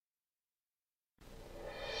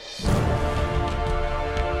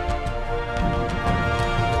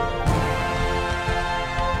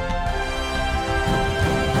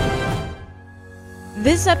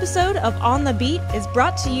This episode of On the Beat is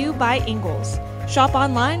brought to you by Ingles. Shop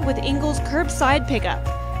online with Ingles Curbside Pickup.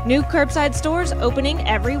 New curbside stores opening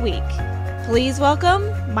every week. Please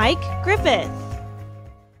welcome Mike Griffith.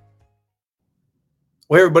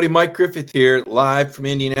 Well, hey everybody, Mike Griffith here, live from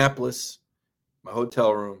Indianapolis, my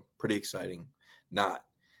hotel room. Pretty exciting. Not.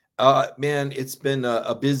 Man, it's been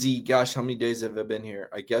a busy, gosh, how many days have I been here?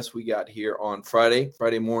 I guess we got here on Friday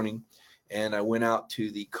morning, and I went out to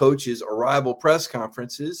the coaches' arrival press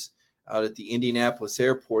conferences out at the Indianapolis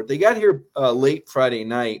airport. They got here late Friday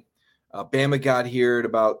night. Bama got here at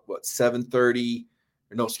about, 7:30,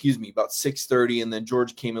 about 6:30, and then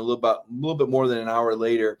Georgia came in a little bit more than an hour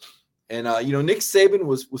later. And, Nick Saban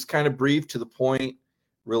was kind of brief, to the point,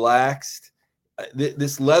 relaxed.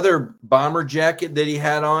 This leather bomber jacket that he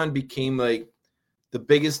had on became, like, the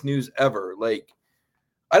biggest news ever. Like,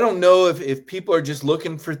 I don't know if people are just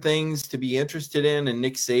looking for things to be interested in and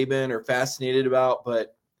Nick Saban are fascinated about,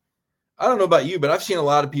 but I don't know about you, but I've seen a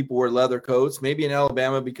lot of people wear leather coats, maybe in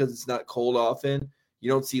Alabama because it's not cold often. You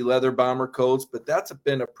don't see leather bomber coats, but that's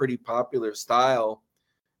been a pretty popular style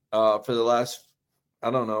for the last,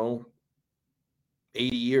 80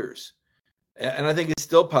 years. And I think it's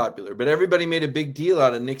still popular, but everybody made a big deal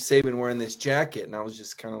out of Nick Saban wearing this jacket. And I was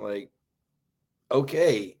just kind of like,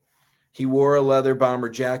 okay, he wore a leather bomber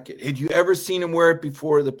jacket. Had you ever seen him wear it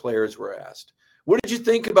before? The players were asked. What did you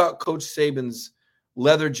think about Coach Saban's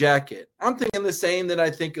leather jacket? I'm thinking the same that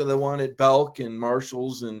I think of the one at Belk and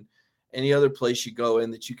Marshall's and any other place you go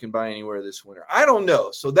in that you can buy anywhere this winter. I don't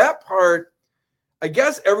know. So that part, I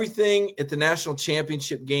guess everything at the national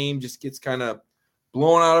championship game just gets kind of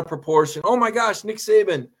blown out of proportion. Oh my gosh, Nick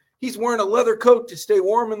Saban, he's wearing a leather coat to stay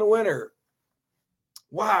warm in the winter.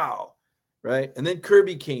 Wow. Right. And then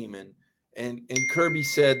Kirby came in and Kirby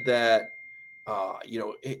said that,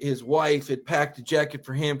 his wife had packed a jacket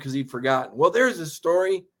for him because he'd forgotten. Well, there's a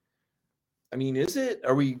story. I mean, is it?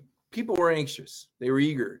 People were anxious. They were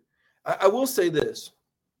eager. I will say this.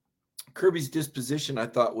 Kirby's disposition, I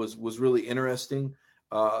thought, was really interesting.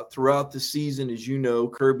 Throughout the season, as you know,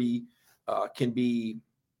 Kirby can be,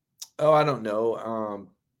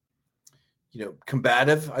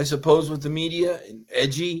 combative, I suppose, with the media and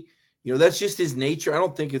edgy. That's just his nature. I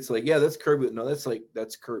don't think it's like, yeah, that's Kirby. No,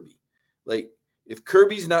 that's Kirby. Like, if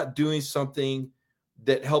Kirby's not doing something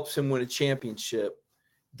that helps him win a championship,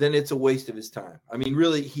 then it's a waste of his time. I mean,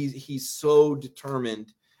 really, he's so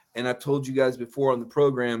determined. And I've told you guys before on the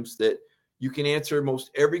programs that you can answer most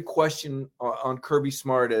every question on Kirby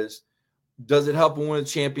Smart as, does it help him win a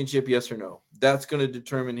championship? Yes or no? That's going to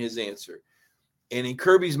determine his answer. And in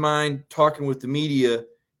Kirby's mind, talking with the media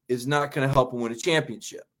is not going to help him win a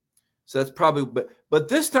championship. So that's probably, but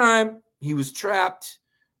this time he was trapped.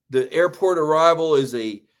 The airport arrival is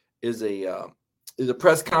a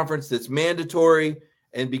press conference that's mandatory,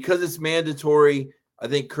 and because it's mandatory, I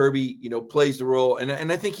think Kirby, plays the role,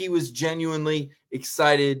 and I think he was genuinely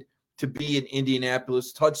excited to be in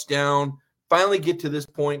Indianapolis. Touchdown, finally get to this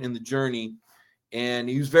point in the journey, and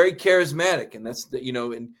he was very charismatic, and that's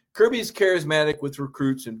and Kirby is charismatic with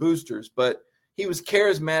recruits and boosters, but he was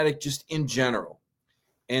charismatic just in general,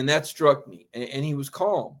 and that struck me. And he was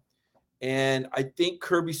calm. And I think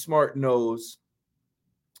Kirby Smart knows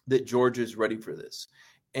that Georgia is ready for this.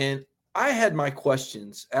 And I had my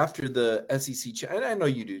questions after the SEC, and I know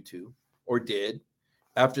you do too, or did,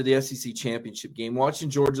 after the SEC championship game,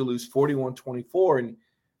 watching Georgia lose 41-24. And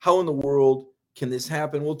how in the world can this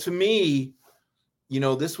happen? Well, to me,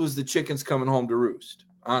 this was the chickens coming home to roost,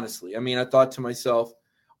 honestly. I mean, I thought to myself,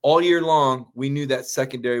 all year long, we knew that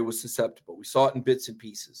secondary was susceptible. We saw it in bits and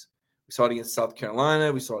pieces. We saw it against South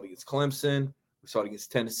Carolina. We saw it against Clemson. We saw it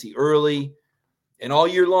against Tennessee early. And all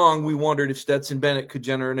year long, we wondered if Stetson Bennett could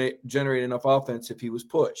generate enough offense if he was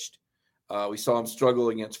pushed. We saw him struggle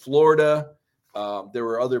against Florida. There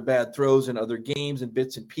were other bad throws in other games and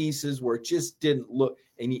bits and pieces where it just didn't look.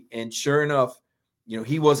 And sure enough,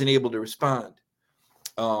 he wasn't able to respond.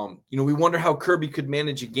 We wonder how Kirby could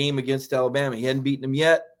manage a game against Alabama. He hadn't beaten them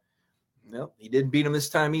yet. No, he didn't beat them this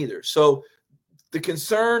time either. So the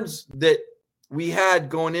concerns that we had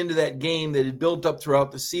going into that game that had built up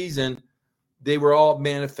throughout the season, they were all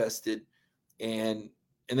manifested, and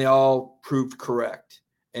they all proved correct.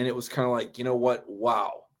 And it was kind of like, what?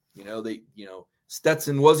 Wow.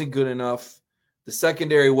 Stetson wasn't good enough. The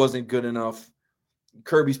secondary wasn't good enough.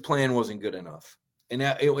 Kirby's plan wasn't good enough. And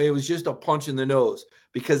it was just a punch in the nose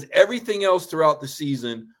because everything else throughout the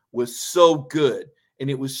season was so good. And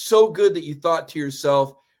it was so good that you thought to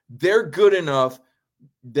yourself, they're good enough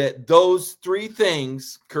that those three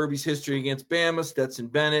things, Kirby's history against Bama, Stetson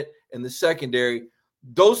Bennett, and the secondary,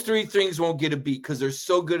 those three things won't get a beat because they're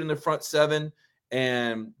so good in the front seven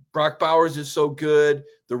and Brock Bowers is so good,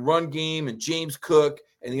 the run game and James Cook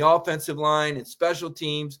and the offensive line and special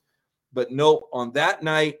teams. But no, on that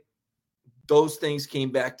night, those things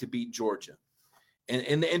came back to beat Georgia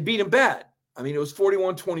and beat them bad. I mean, it was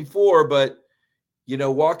 41-24, but,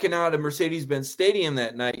 walking out of Mercedes-Benz Stadium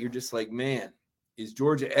that night, you're just like, man, is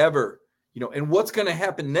Georgia ever, and what's going to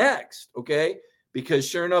happen next, okay? Because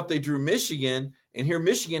sure enough, they drew Michigan, and here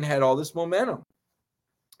Michigan had all this momentum.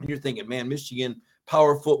 And you're thinking, man, Michigan,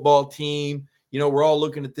 power football team, we're all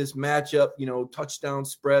looking at this matchup, touchdown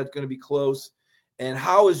spread, going to be close. And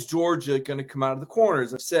how is Georgia going to come out of the corner?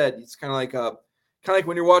 As I said, it's kind of like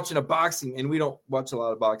when you're watching a boxing, and we don't watch a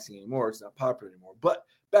lot of boxing anymore. It's not popular anymore. But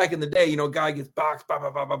back in the day, a guy gets boxed, bop,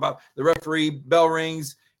 bop, bop, bop, bop. The referee bell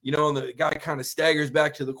rings, and the guy kind of staggers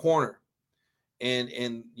back to the corner. And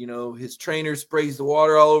his trainer sprays the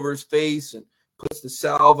water all over his face and puts the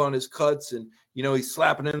salve on his cuts, and he's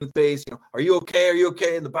slapping him in the face. Are you okay? Are you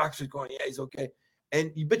okay? And the boxer's going, yeah, he's okay.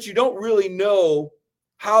 But you don't really know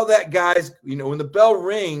how that guy's, when the bell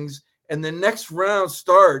rings and the next round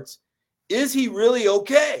starts, is he really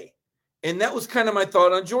okay? And that was kind of my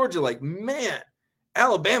thought on Georgia. Like, man,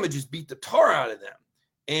 Alabama just beat the tar out of them.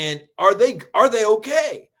 And are they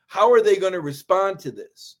okay? How are they going to respond to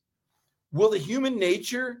this?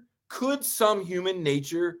 Could some human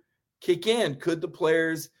nature kick in? Could the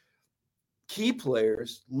players, key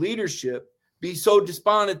players, leadership be so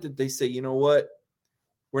despondent that they say, you know what?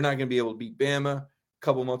 We're not going to be able to beat Bama. A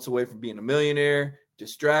couple months away from being a millionaire,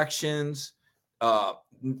 distractions,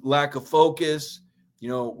 lack of focus.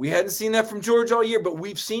 We hadn't seen that from Georgia all year, but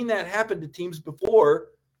we've seen that happen to teams before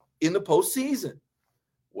in the postseason.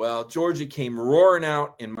 Well, Georgia came roaring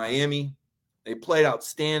out in Miami. They played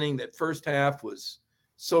outstanding. That first half was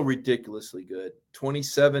so ridiculously good.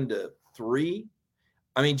 27-3.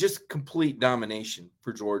 I mean, just complete domination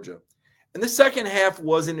for Georgia. And the second half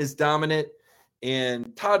wasn't as dominant.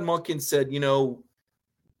 And Todd Monken said,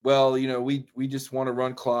 we just want to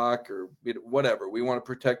run clock or whatever. We want to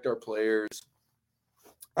protect our players.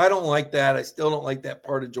 I don't like that. I still don't like that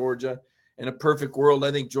part of Georgia. In a perfect world,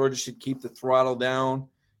 I think Georgia should keep the throttle down,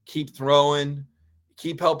 keep throwing,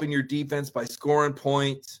 keep helping your defense by scoring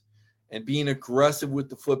points and being aggressive with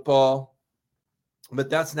the football. But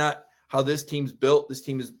that's not how this team's built. This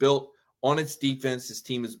team is built on its defense. This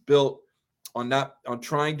team is built on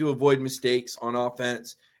trying to avoid mistakes on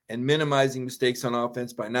offense and minimizing mistakes on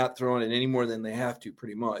offense by not throwing it any more than they have to,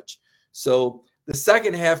 pretty much. So the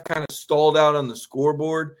second half kind of stalled out on the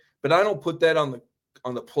scoreboard, but I don't put that on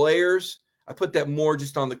the players. I put that more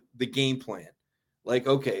just on the game plan. Like,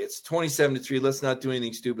 okay, it's 27-3. Let's not do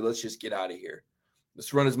anything stupid. Let's just get out of here.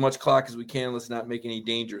 Let's run as much clock as we can. Let's not make any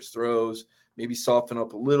dangerous throws. Maybe soften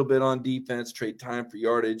up a little bit on defense, trade time for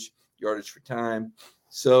yardage for time.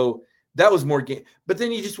 So that was more game. But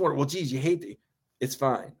then you just wonder, well, geez, you hate the – it's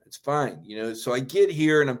fine. It's fine. So I get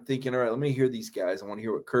here and I'm thinking, all right, let me hear these guys. I want to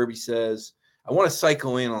hear what Kirby says. I want to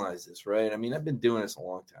psychoanalyze this, right? I mean, I've been doing this a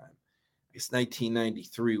long time. I guess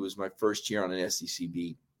 1993 was my first year on an SEC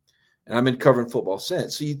beat. And I've been covering football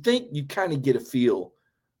since. So you think you kind of get a feel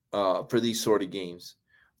for these sort of games.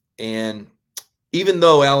 And even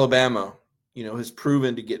though Alabama, has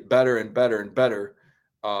proven to get better and better and better,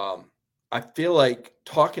 I feel like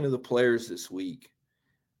talking to the players this week,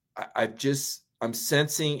 I'm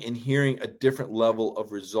sensing and hearing a different level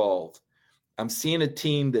of resolve. I'm seeing a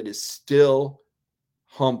team that is still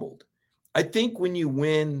humbled. I think when you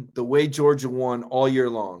win the way Georgia won all year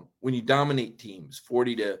long, when you dominate teams,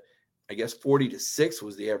 40-6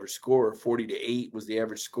 was the average score, or 40-8 was the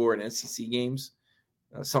average score in SEC games,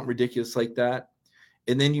 something ridiculous like that.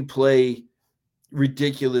 And then you play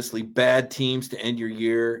ridiculously bad teams to end your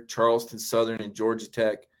year, Charleston Southern and Georgia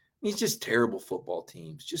Tech. I mean, it's just terrible football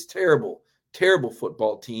teams, just terrible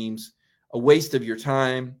football teams, a waste of your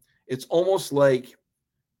time. It's almost like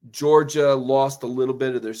Georgia lost a little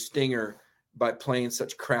bit of their stinger by playing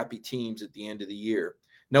such crappy teams at the end of the year.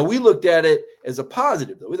 Now, we looked at it as a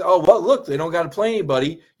positive, though. We thought, oh, well, look, they don't got to play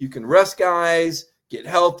anybody. You can rest guys, get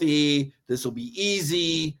healthy. This will be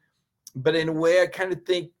easy. But in a way, I kind of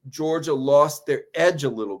think Georgia lost their edge a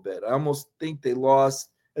little bit. I almost think they lost,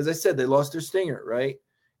 as I said, they lost their stinger, right?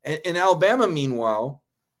 And Alabama, meanwhile,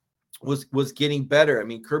 was getting better. I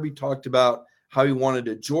mean, Kirby talked about how he wanted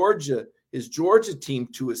his Georgia team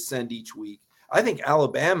to ascend each week. I think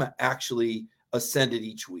Alabama actually ascended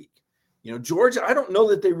each week. Georgia, I don't know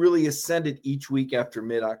that they really ascended each week after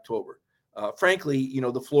mid-October. Frankly,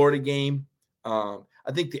 the Florida game, I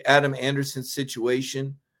think the Adam Anderson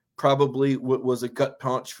situation probably was a gut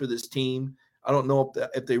punch for this team. I don't know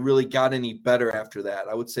if they really got any better after that.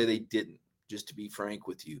 I would say they didn't, just to be frank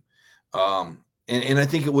with you. And I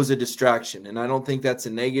think it was a distraction. And I don't think that's a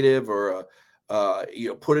negative or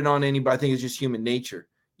put it on anybody. I think it's just human nature.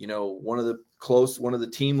 One of the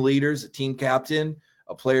team leaders, a team captain,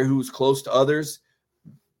 a player who was close to others,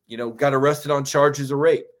 got arrested on charges of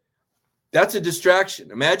rape. That's a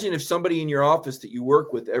distraction. Imagine if somebody in your office that you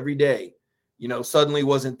work with every day, suddenly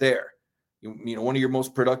wasn't there. One of your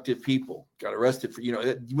most productive people got arrested for,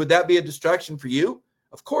 would that be a distraction for you?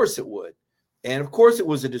 Of course it would. And of course it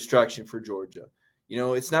was a distraction for Georgia.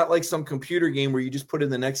 It's not like some computer game where you just put in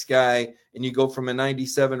the next guy and you go from a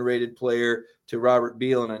 97 rated player to Robert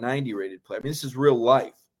Beal and a 90 rated player. I mean, this is real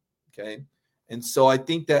life. Okay. And so I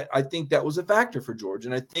think that was a factor for Georgia.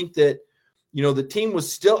 And I think that, the team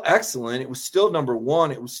was still excellent. It was still number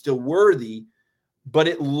one. It was still worthy, but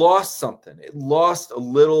it lost something. It lost a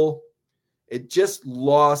little. It just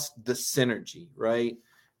lost the synergy, right?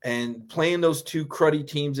 And playing those two cruddy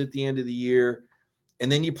teams at the end of the year,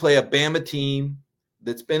 and then you play a Bama team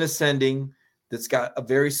that's been ascending, that's got a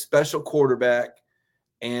very special quarterback,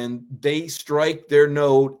 and they strike their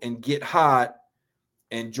note and get hot,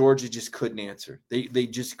 and Georgia just couldn't answer. They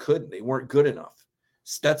just couldn't. They weren't good enough.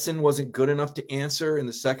 Stetson wasn't good enough to answer in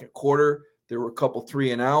the second quarter. There were a couple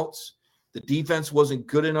 3-and-outs. The defense wasn't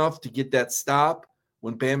good enough to get that stop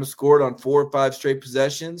when Bama scored on 4 or 5 straight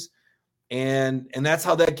possessions. And that's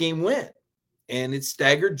how that game went. And it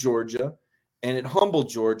staggered Georgia, and it humbled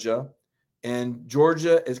Georgia. And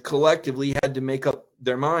Georgia has collectively had to make up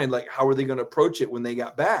their mind, like, how are they going to approach it when they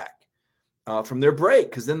got back from their break?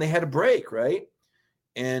 Because then they had a break, right?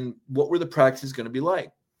 And what were the practices going to be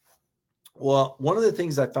like? Well, one of the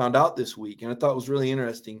things I found out this week, and I thought was really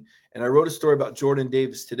interesting, and I wrote a story about Jordan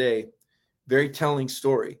Davis today, very telling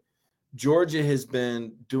story. Georgia has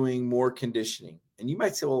been doing more conditioning. And you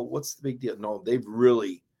might say, well, what's the big deal? No, they've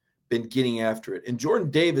really been getting after it. And Jordan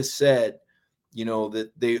Davis said,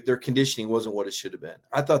 that their conditioning wasn't what it should have been.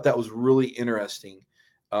 I thought that was really interesting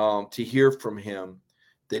to hear from him,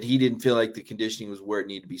 that he didn't feel like the conditioning was where it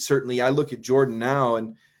needed to be. Certainly, I look at Jordan now,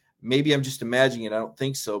 and maybe I'm just imagining it. I don't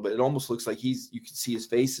think so, but it almost looks like you can see his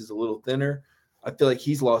face is a little thinner. I feel like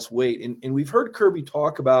he's lost weight. And we've heard Kirby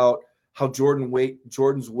talk about how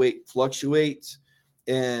Jordan's weight fluctuates.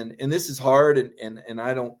 And this is hard, and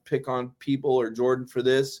I don't pick on people or Jordan for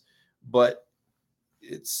this, but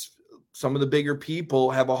it's some of the bigger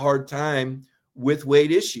people have a hard time with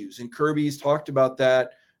weight issues. And Kirby's talked about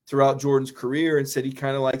that throughout Jordan's career and said he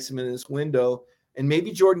kind of likes him in this window. And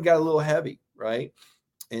maybe Jordan got a little heavy, right?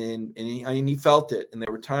 And he felt it. And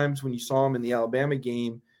there were times when you saw him in the Alabama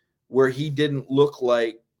game where he didn't look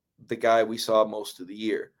like the guy we saw most of the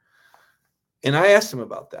year. And I asked him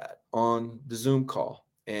about that on the Zoom call,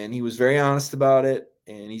 and he was very honest about it.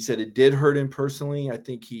 And he said it did hurt him personally. I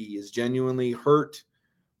think he is genuinely hurt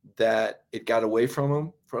that it got away from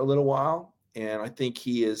him for a little while. And I think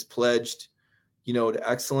he is pledged, to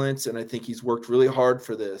excellence. And I think he's worked really hard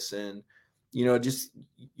for this. And,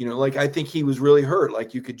 I think he was really hurt.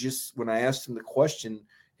 Like, you could just, when I asked him the question,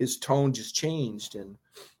 his tone just changed. And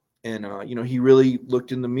he really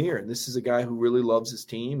looked in the mirror. And this is a guy who really loves his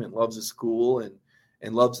team and loves his school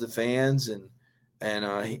and loves the fans.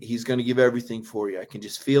 And he's going to give everything for you. I can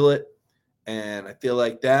just feel it. And I feel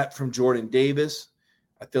like that from Jordan Davis.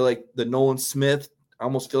 I feel like the Nolan Smith, I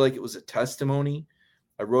almost feel like it was a testimony.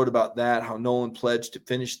 I wrote about that, how Nolan pledged to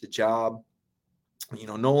finish the job.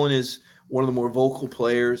 Nolan is one of the more vocal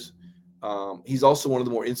players. He's also one of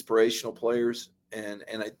the more inspirational players. And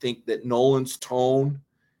I think that Nolan's tone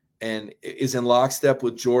and is in lockstep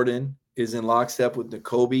with Jordan, is in lockstep with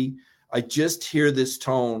Nakobe. I just hear this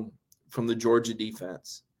tone from the Georgia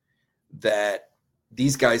defense that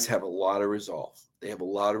these guys have a lot of resolve. They have a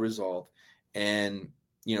lot of resolve. And,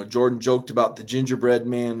 Jordan joked about the gingerbread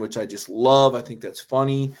man, which I just love. I think that's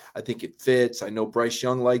funny. I think it fits. I know Bryce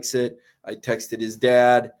Young likes it. I texted his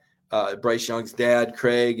dad, Bryce Young's dad,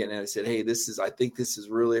 Craig, and I said, hey, I think this is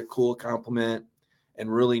really a cool compliment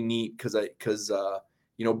and really neat because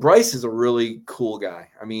Bryce is a really cool guy.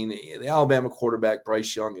 I mean, the Alabama quarterback,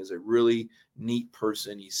 Bryce Young, is a really neat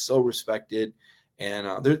person. He's so respected.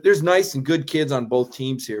 And there's nice and good kids on both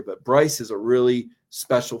teams here, but Bryce is a really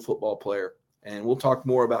special football player. And we'll talk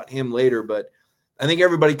more about him later, but I think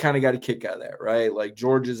everybody kind of got a kick out of that, right? Like,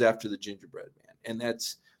 Georgia's after the gingerbread man. And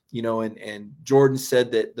that's, and Jordan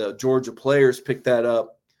said that the Georgia players picked that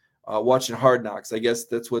up watching Hard Knocks. I guess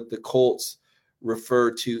that's what the Colts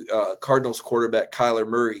refer to Cardinals quarterback Kyler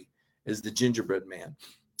Murray as the gingerbread man.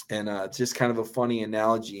 And it's just kind of a funny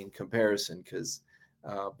analogy in comparison because,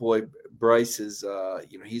 Bryce is,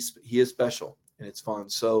 he is special and it's fun.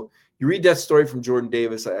 So you read that story from Jordan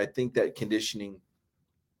Davis. I think that conditioning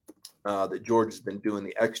that Georgia's been doing,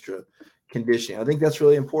 the extra conditioning. I think that's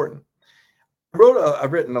really important.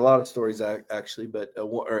 I've written a lot of stories actually, but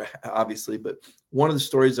obviously, but one of the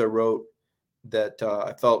stories I wrote that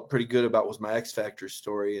I felt pretty good about was my X Factor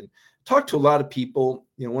story, and talked to a lot of people.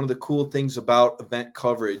 One of the cool things about event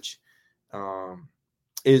coverage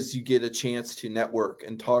is you get a chance to network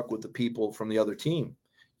and talk with the people from the other team.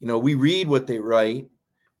 We read what they write,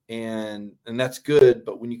 and that's good.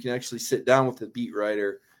 But when you can actually sit down with the beat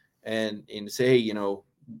writer and say, hey,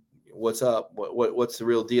 what's up? What's the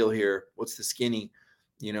real deal here? What's the skinny?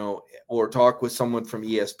 Or talk with someone from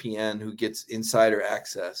ESPN who gets insider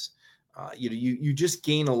access. You just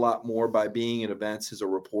gain a lot more by being at events as a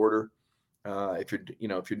reporter. If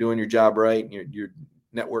you're doing your job right and you're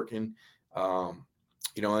networking,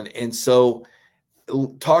 and so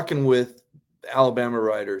talking with Alabama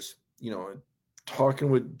writers, talking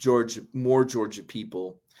with Georgia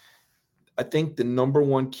people, I think the number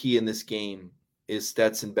one key in this game is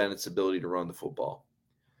Stetson Bennett's ability to run the football.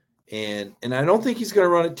 And I don't think he's going to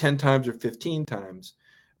run it 10 times or 15 times,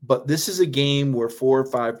 but this is a game where 4 or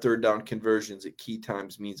 5 third down conversions at key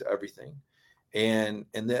times means everything. And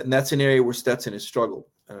that's an area where Stetson has struggled,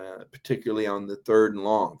 particularly on the third and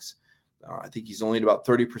longs. I think he's only at about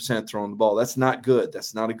 30% throwing the ball. That's not good.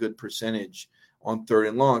 That's not a good percentage on third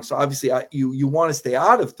and long. So obviously you want to stay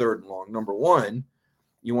out of third and long. Number one,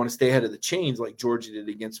 you want to stay ahead of the chains like Georgia did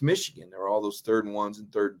against Michigan. There are all those 3rd and 1s and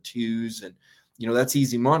 3rd and 2s, and that's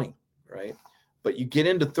easy money, right? But you get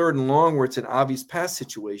into 3rd and long where it's an obvious pass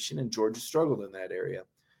situation, and Georgia struggled in that area.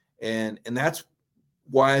 And that's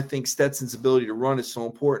why I think Stetson's ability to run is so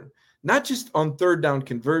important. Not just on third down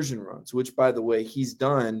conversion runs, which, by the way, he's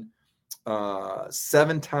done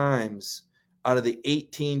 7 times out of the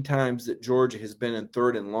 18 times that Georgia has been in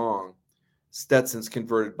 3rd and long. Stetson's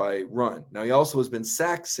converted by run. Now, he also has been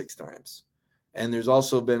sacked 6 times. And there's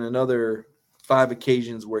also been another 5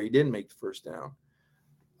 occasions where he didn't make the first down.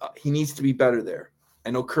 He needs to be better there.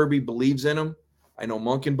 I know Kirby believes in him. I know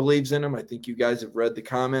Monken believes in him. I think you guys have read the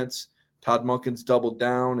comments. Todd Monken's doubled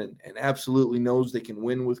down and absolutely knows they can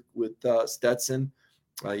win with Stetson.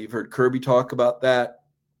 You've heard Kirby talk about that.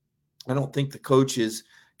 I don't think the coach's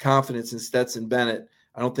confidence in Stetson Bennett,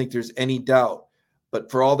 I don't think there's any doubt. But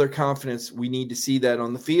for all their confidence, we need to see that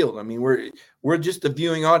on the field. I mean, we're just a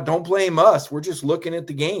viewing audience. Don't blame us. We're just looking at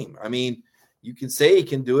the game. I mean, you can say he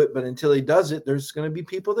can do it, but until he does it, there's going to be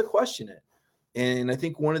people that question it. And I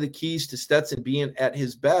think one of the keys to Stetson being at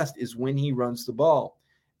his best is when he runs the ball.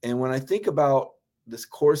 And when I think about this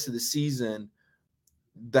course of the season,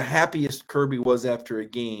 the happiest Kirby was after a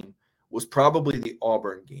game was probably the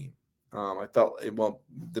Auburn game. I felt,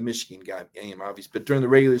 the Michigan game, obviously, but during the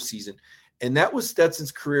regular season. And that was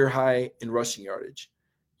Stetson's career high in rushing yardage.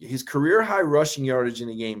 His career high rushing yardage in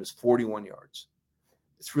a game is 41 yards.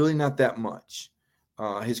 It's really not that much.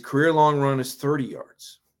 His career long run is 30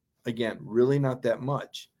 yards. Again, really not that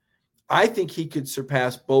much. I think he could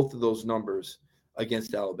surpass both of those numbers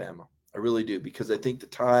against Alabama. I really do, because I think the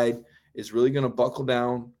Tide is really going to buckle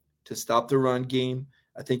down to stop the run game.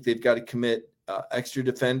 I think they've got to commit extra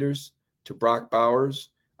defenders to Brock Bowers.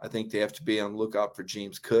 I think they have to be on the lookout for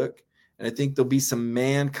James Cook. And I think there'll be some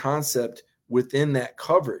man concept within that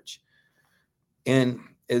coverage. And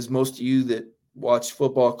as most of you that watch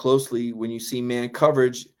football closely, when you see man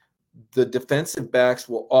coverage, the defensive backs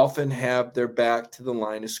will often have their back to the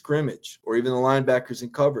line of scrimmage, or even the linebackers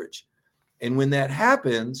in coverage. And when that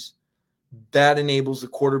happens, that enables the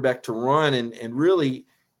quarterback to run. And really,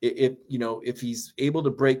 if he's able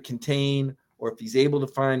to break contain, or if he's able to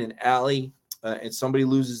find an alley and somebody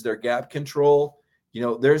loses their gap control,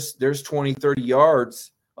 there's 20, 30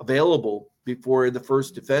 yards available before the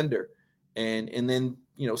first defender. And then,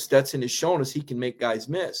 Stetson has shown us he can make guys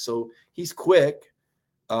miss. So he's quick.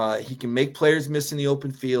 He can make players miss in the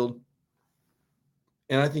open field.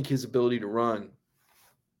 And I think his ability to run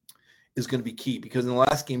is going to be key, because in the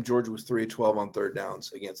last game, Georgia was 3 of 12 on third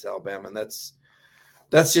downs against Alabama. And that's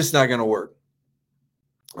just not going to work.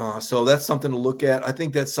 So that's something to look at. I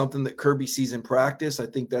think that's something that Kirby sees in practice. I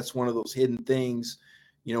think that's one of those hidden things,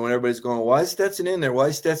 when everybody's going, why is Stetson in there? Why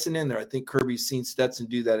is Stetson in there? I think Kirby's seen Stetson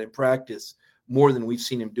do that in practice more than we've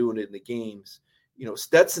seen him doing it in the games.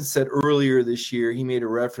 Stetson said earlier this year, he made a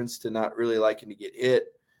reference to not really liking to get hit.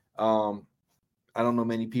 I don't know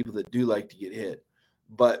many people that do like to get hit.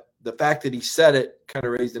 But the fact that he said it kind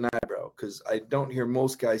of raised an eyebrow, because I don't hear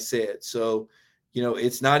most guys say it. So,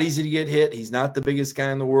 it's not easy to get hit. He's not the biggest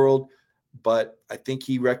guy in the world, but I think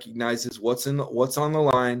he recognizes what's on the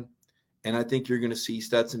line, and I think you're going to see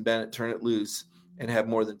Stetson Bennett turn it loose and have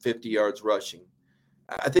more than 50 yards rushing.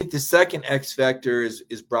 I think the second X factor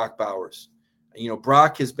is Brock Bowers.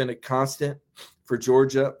 Brock has been a constant for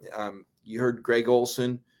Georgia. You heard Greg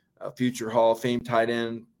Olson, a future Hall of Fame tight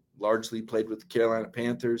end, largely played with the Carolina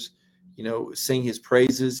Panthers, sing his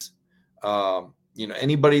praises.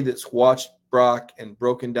 Anybody that's watched Brock and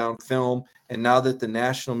broken down film, and now that the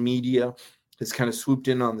national media has kind of swooped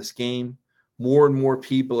in on this game, more and more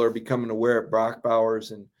people are becoming aware of Brock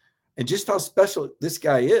Bowers and just how special this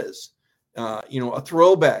guy is. A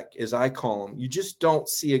throwback, as I call him. You just don't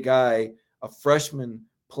see a guy, a freshman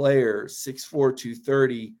player, 6'4",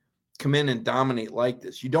 230, come in and dominate like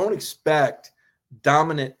this. You don't expect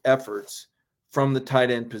dominant efforts from the tight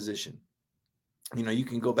end position. You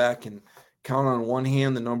can go back and count on one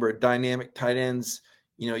hand the number of dynamic tight ends.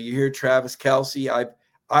 You hear Travis Kelce.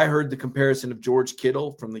 I heard the comparison of George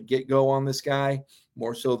Kittle from the get-go on this guy,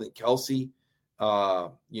 more so than Kelce.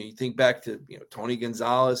 You think back to Tony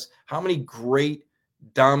Gonzalez. How many great,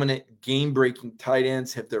 dominant, game-breaking tight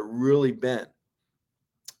ends have there really been?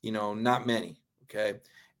 Not many. Okay,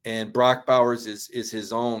 and Brock Bowers is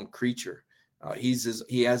his own creature. He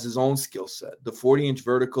has his own skill set. The 40-inch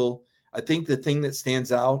vertical. I think the thing that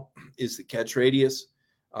stands out is the catch radius.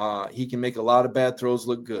 He can make a lot of bad throws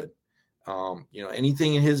look good.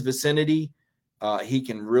 Anything in his vicinity, he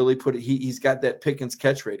can really put it. He's got that Pickens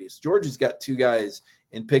catch radius. Georgia's got two guys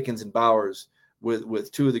in Pickens and Bowers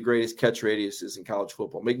with two of the greatest catch radiuses in college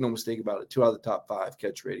football. Make no mistake about it. 2 out of the top 5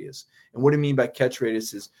 catch radius. And what do you mean by catch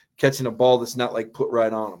radius is catching a ball that's not like put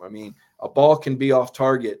right on them. I mean, a ball can be off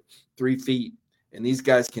target 3 feet, and these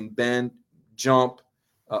guys can bend, jump,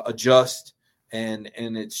 adjust, and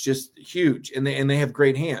it's just huge. And they have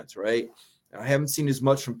great hands, right? I haven't seen as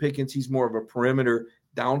much from Pickens. He's more of a perimeter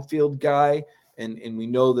downfield guy, and we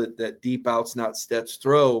know that deep out's not Stet's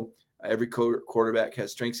throw. Every quarterback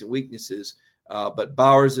has strengths and weaknesses, but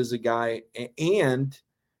Bowers is a guy, and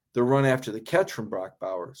the run after the catch from Brock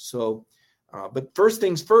Bowers. So, but first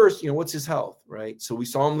things first, what's his health, right? So we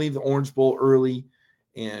saw him leave the Orange Bowl early,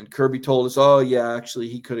 and Kirby told us, oh, yeah, actually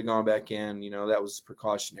he could have gone back in. That was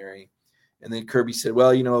precautionary. And then Kirby said,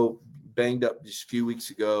 well, banged up just a few weeks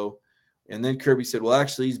ago. And then Kirby said, well,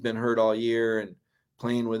 actually, he's been hurt all year and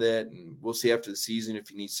playing with it, and we'll see after the season if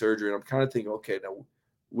he needs surgery. And I'm kind of thinking, okay, now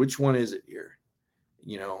which one is it here?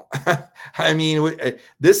 I mean,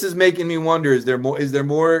 this is making me wonder, is there more,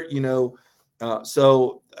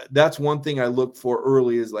 so that's one thing I look for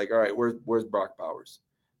early is like, all right, where's Brock Bowers?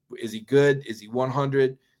 Is he good? Is he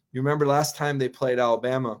 100? You remember last time they played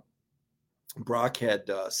Alabama, Brock had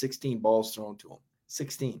 16 balls thrown to him,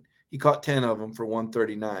 16. He caught 10 of them for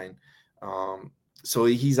 139. So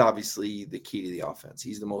he's obviously the key to the offense.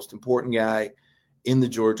 He's the most important guy in the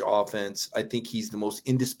Georgia offense. I think he's the most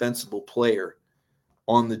indispensable player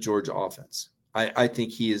on the Georgia offense. I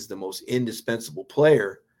think he is the most indispensable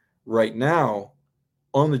player right now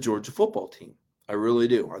on the Georgia football team. I really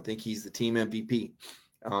do. I think he's the team MVP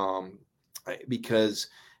because,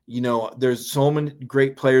 there's so many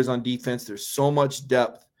great players on defense. There's so much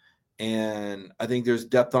depth. And I think there's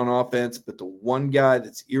depth on offense, but the one guy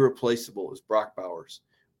that's irreplaceable is Brock Bowers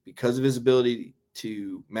because of his ability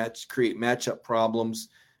to create matchup problems,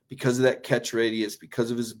 because of that catch radius, because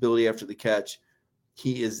of his ability after the catch.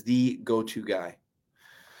 He is the go-to guy.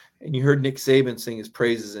 And you heard Nick Saban sing his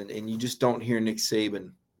praises, and you just don't hear Nick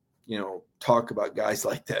Saban, talk about guys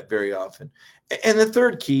like that very often. And the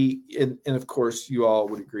third key, and of course you all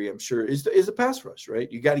would agree, I'm sure, is the pass rush,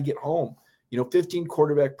 right? You got to get home. 15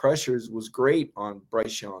 quarterback pressures was great on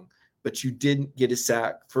Bryce Young, but you didn't get a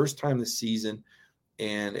sack first time this season,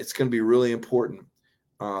 and it's going to be really important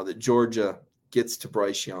that Georgia gets to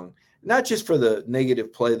Bryce Young, not just for the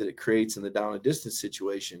negative play that it creates in the down and distance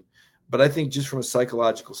situation, but I think just from a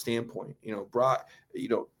psychological standpoint.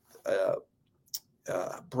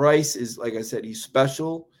 Bryce is, like I said, he's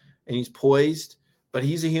special and he's poised, but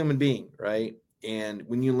he's a human being, right? And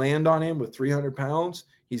when you land on him with 300 pounds,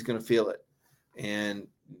 he's going to feel it. And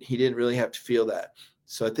he didn't really have to feel that.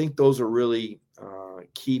 So I think those are really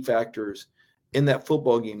key factors in that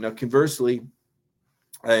football game. Now, conversely,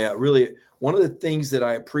 one of the things that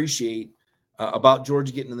I appreciate about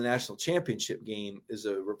Georgia getting to the national championship game as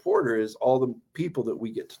a reporter is all the people that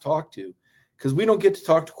we get to talk to, because we don't get to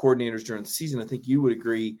talk to coordinators during the season. I think you would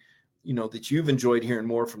agree, that you've enjoyed hearing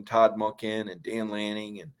more from Todd Monken and Dan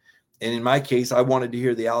Lanning. And in my case, I wanted to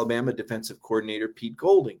hear the Alabama defensive coordinator, Pete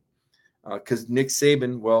Golding. Because Nick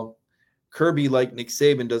Saban, Kirby, like Nick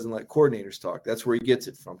Saban, doesn't let coordinators talk. That's where he gets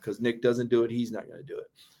it from, because Nick doesn't do it. He's not going to do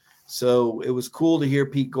it. So it was cool to hear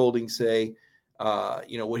Pete Golding say,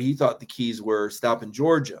 what he thought the keys were stopping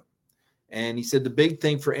Georgia. And he said the big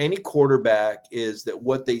thing for any quarterback is that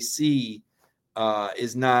what they see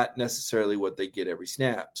is not necessarily what they get every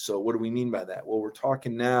snap. So what do we mean by that? Well, we're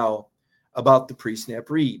talking now about the pre-snap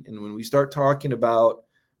read. And when we start talking about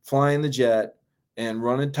flying the jet and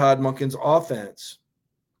running Todd Monken's offense,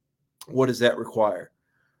 what does that require?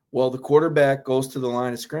 Well, the quarterback goes to the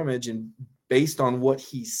line of scrimmage, and based on what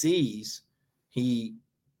he sees, he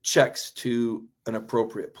checks to an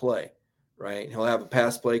appropriate play, right? He'll have a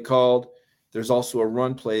pass play called. There's also a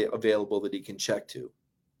run play available that he can check to,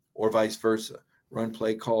 or vice versa. Run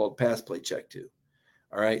play called, pass play check to.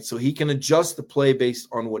 All right, so he can adjust the play based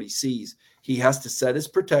on what he sees. He has to set his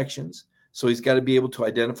protections, so he's got to be able to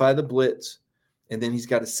identify the blitz, and then he's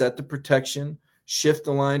got to set the protection, shift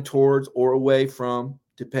the line towards or away from,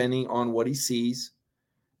 depending on what he sees.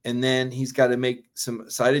 And then he's got to make some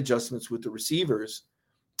side adjustments with the receivers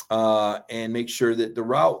and make sure that the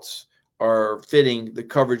routes are fitting the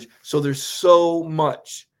coverage. So there's so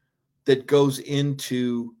much that goes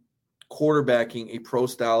into quarterbacking a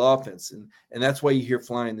pro-style offense. And that's why you hear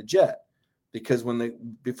flying the jet. Because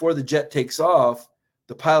before the jet takes off,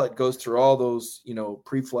 the pilot goes through all those,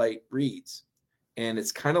 pre-flight reads. And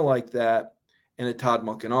it's kind of like that in a Todd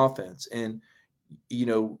Monken offense. And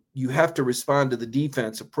you have to respond to the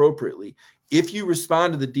defense appropriately. If you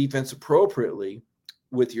respond to the defense appropriately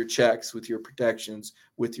with your checks, with your protections,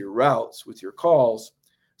 with your routes, with your calls,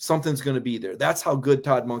 something's going to be there. That's how good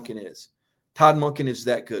Todd Monken is. Todd Monken is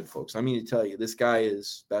that good, folks. I mean to tell you, this guy is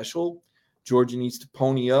special. Georgia needs to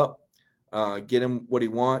pony up, get him what he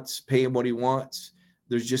wants, pay him what he wants.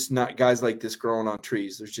 There's just not guys like this growing on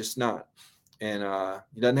trees. There's just not. And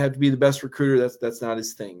he doesn't have to be the best recruiter. That's not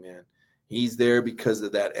his thing, man. He's there because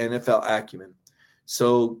of that NFL acumen.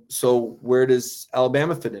 So where does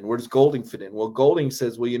Alabama fit in? Where does Golding fit in? Well, Golding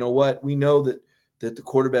says, well, you know what? We know that the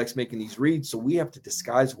quarterback's making these reads, so we have to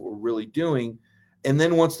disguise what we're really doing. And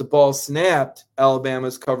then once the ball's snapped,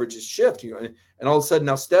 Alabama's coverage is shift. And all of a sudden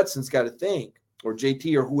now Stetson's got to think, or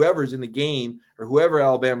JT or whoever's in the game or whoever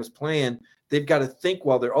Alabama's playing, they've got to think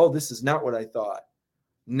while they're, this is not what I thought.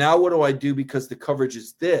 Now what do I do because the coverage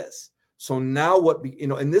is this? So now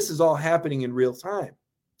and this is all happening in real time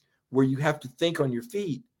where you have to think on your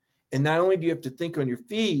feet. And not only do you have to think on your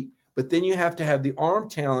feet, but then you have to have the arm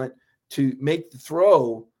talent to make the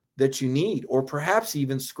throw that you need, or perhaps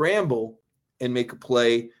even scramble and make a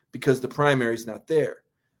play because the primary is not there.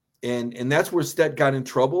 And that's where Stet got in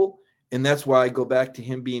trouble. And that's why I go back to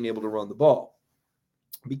him being able to run the ball.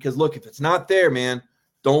 Because look, if it's not there, man,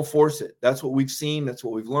 don't force it. That's what we've seen. That's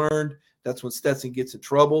what we've learned. That's when Stetson gets in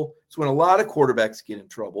trouble. It's when a lot of quarterbacks get in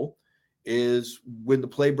trouble, is when the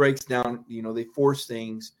play breaks down, they force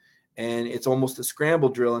things, and it's almost a scramble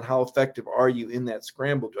drill. And how effective are you in that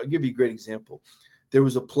scramble drill? I'll give you a great example. There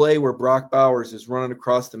was a play where Brock Bowers is running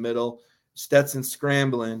across the middle, Stetson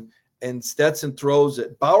scrambling, and Stetson throws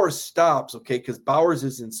it. Bowers stops, because Bowers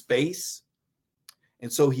is in space.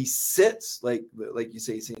 And so he sits, like you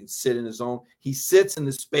say, he's saying sit in his zone. He sits in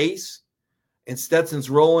the space, and Stetson's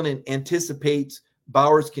rolling and anticipates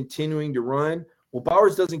Bowers continuing to run. Well,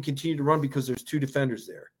 Bowers doesn't continue to run because there's two defenders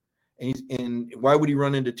there. And why would he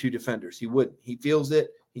run into two defenders? He wouldn't. He feels it.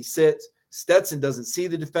 He sits. Stetson doesn't see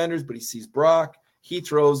the defenders, but he sees Brock. He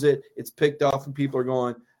throws it. It's picked off, and people are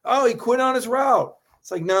going, he quit on his route. It's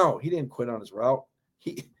like, no, he didn't quit on his route.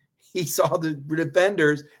 He saw the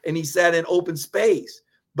defenders, and he sat in open space.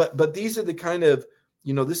 But these are the kind of,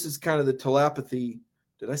 this is kind of the telepathy.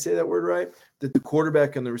 Did I say that word right? That the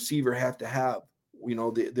quarterback and the receiver have to have,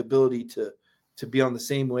 the ability to be on the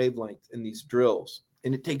same wavelength in these drills.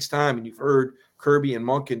 And it takes time. And you've heard Kirby and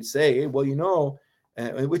Monken say, hey, well,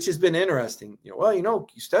 which has been interesting.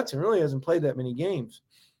 Stetson really hasn't played that many games.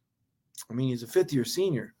 I mean, he's a fifth-year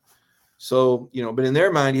senior. So, but in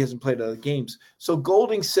their mind, he hasn't played other games. So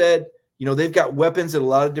Golding said, they've got weapons at a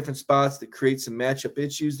lot of different spots that create some matchup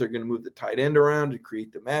issues. They're going to move the tight end around to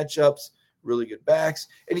create the matchups, really good backs.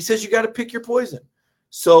 And he says you got to pick your poison.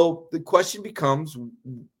 So the question becomes,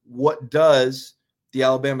 what does the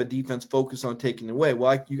Alabama defense focus on taking away?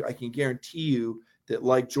 Well, I can guarantee you that,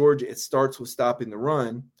 like Georgia, it starts with stopping the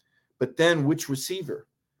run, but then which receiver?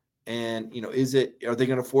 And are they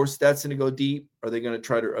going to force Stetson to go deep? Are they going to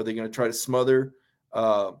try to smother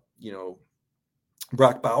Brock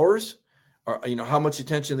Bowers? Or how much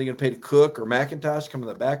attention are they going to pay to Cook or McIntosh coming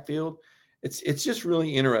in the backfield? It's just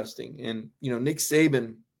really interesting. And Nick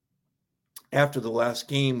Saban, after the last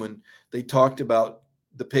game, when they talked about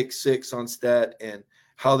the pick six on Stat and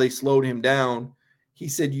how they slowed him down, he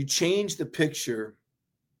said you change the picture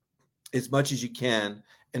as much as you can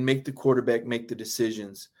and make the quarterback make the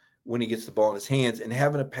decisions when he gets the ball in his hands, and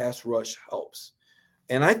having a pass rush helps.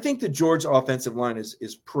 And I think the Georgia offensive line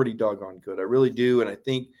is pretty doggone good. I really do. And I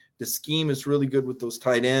think the scheme is really good with those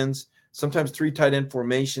tight ends. Sometimes 3 tight end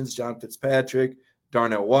formations, John Fitzpatrick,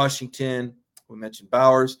 Darnell Washington. We mentioned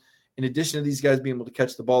Bowers. In addition to these guys being able to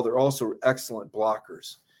catch the ball, they're also excellent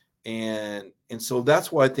blockers. And so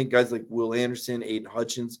that's why I think guys like Will Anderson, Aiden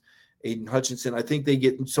Hutchinson, I think they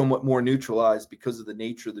get somewhat more neutralized because of the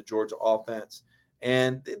nature of the Georgia offense.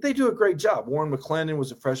 And they do a great job. Warren McClendon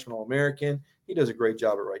was a freshman All-American. He does a great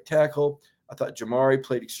job at right tackle. I thought Jamari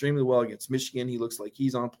played extremely well against Michigan. He looks like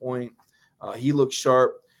he's on point. He looks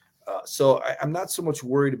sharp. So I'm not so much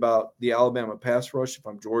worried about the Alabama pass rush if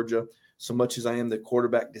I'm Georgia, so much as I am the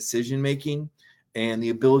quarterback decision-making and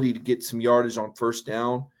the ability to get some yardage on first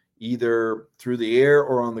down, either through the air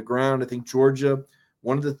or on the ground. I think Georgia,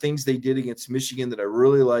 one of the things they did against Michigan that I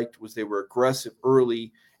really liked was they were aggressive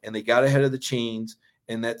early and they got ahead of the chains,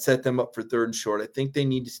 and that set them up for third and short. I think they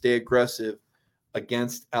need to stay aggressive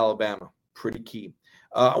against Alabama. Pretty key.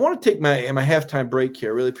 I want to take my halftime break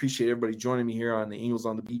here. I really appreciate everybody joining me here on the Eagles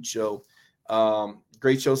on the Beat show.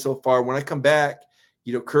 Great show so far. When I come back,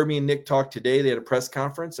 Kirby and Nick talked today. They had a press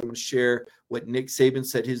conference. I'm going to share what Nick Saban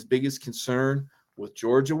said his biggest concern with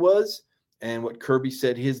Georgia was and what Kirby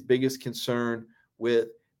said his biggest concern with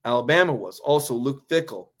Alabama was. Also, Luke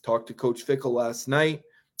Fickell talked to Coach Fickell last night.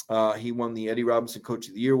 He won the Eddie Robinson Coach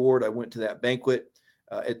of the Year award. I went to that banquet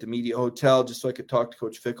at the Media Hotel just so I could talk to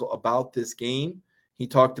Coach Fickell about this game. He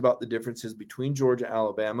talked about the differences between Georgia and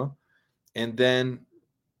Alabama. And then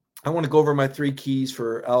I want to go over my 3 keys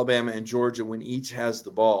for Alabama and Georgia when each has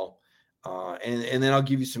the ball. And then I'll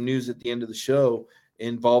give you some news at the end of the show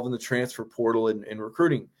involving the transfer portal and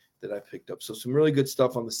recruiting that I picked up. So some really good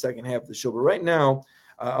stuff on the second half of the show. But right now,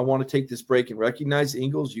 I want to take this break and recognize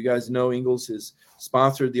Ingles. You guys know Ingles has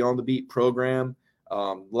sponsored the On the Beat program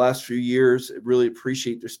the last few years. Really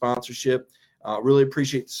appreciate their sponsorship. Really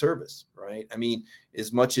appreciate the service, right? I mean,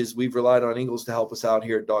 as much as we've relied on Ingles to help us out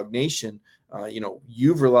here at Dog Nation,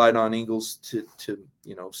 you've relied on Ingles to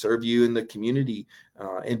serve you in the community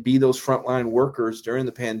and be those frontline workers during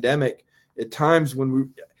the pandemic. At times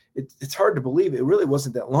when it's hard to believe it really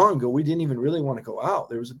wasn't that long ago. We didn't even really want to go out.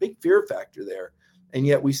 There was a big fear factor there. And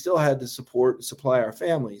yet we still had to supply our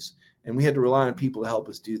families, and we had to rely on people to help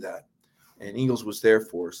us do that. And Ingles was there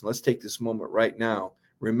for us. And let's take this moment right now.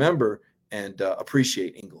 Remember and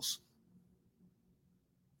appreciate Ingles.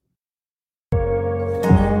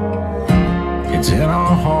 It's in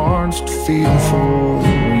our hearts to feel for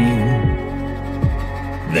you.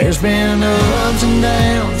 There's been ups and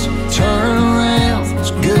downs, turnarounds,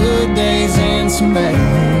 good days and some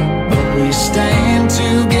bad. But we stand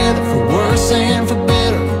together for worse and for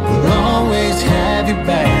better. We'll always have your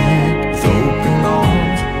back with open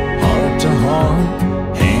arms, heart to heart,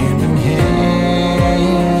 hand in hand.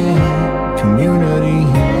 Community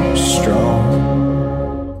strong.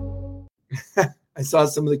 I saw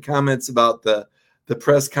some of the comments about the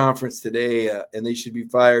press conference today, and they should be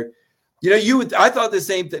fired. I thought the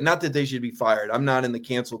same thing. Not that they should be fired. I'm not in the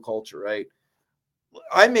cancel culture, right?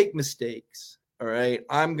 I make mistakes. All right.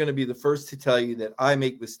 I'm going to be the first to tell you that I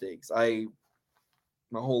make mistakes. My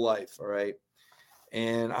whole life. All right.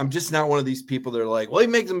 And I'm just not one of these people that are like, well, he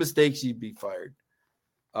makes mistakes, he'd be fired.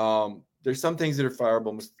 There's some things that are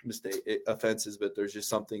fireable offenses, but there's just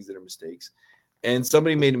some things that are mistakes. And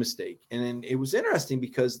somebody made a mistake. And it was interesting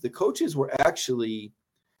because the coaches were actually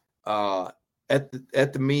at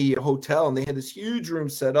the Media Hotel, and they had this huge room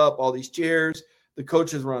set up, all these chairs. The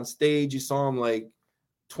coaches were on stage. You saw them like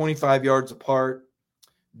 25 yards apart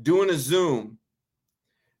doing a Zoom,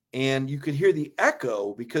 and you could hear the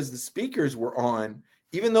echo because the speakers were on,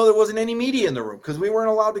 even though there wasn't any media in the room, because we weren't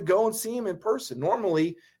allowed to go and see them in person.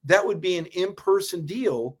 Normally, that would be an in-person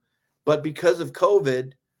deal, but because of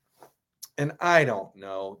COVID, and I don't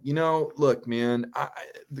know, look, man,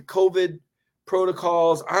 the COVID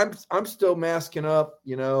protocols, I'm still masking up.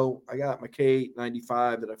 I got my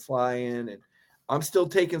K95 that I fly in, and I'm still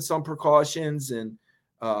taking some precautions and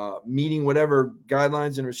meeting whatever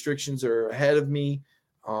guidelines and restrictions are ahead of me.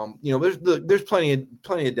 There's plenty of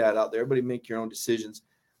data out there. Everybody make your own decisions.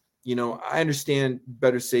 I understand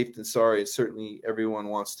better safe than sorry. Certainly everyone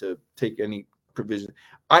wants to take any provision.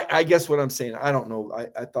 I guess what I'm saying, I don't know.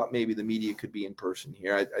 I thought maybe the media could be in person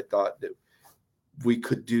here. I thought that we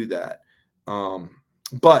could do that.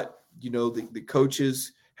 But the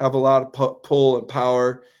coaches have a lot of pull and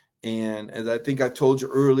power. And as I think I told you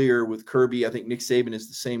earlier with Kirby, I think Nick Saban is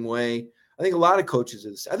the same way. I think a lot of coaches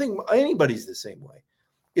are the same. I think anybody's the same way.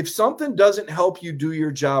 If something doesn't help you do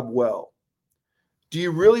your job well, do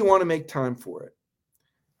you really want to make time for it?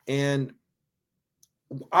 And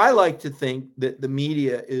I like to think that the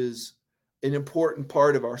media is an important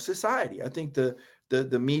part of our society. I think the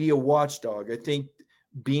media watchdog, I think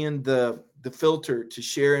being the filter to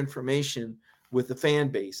share information with the fan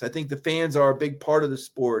base. I think the fans are a big part of the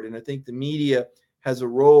sport, and I think the media has a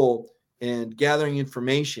role in gathering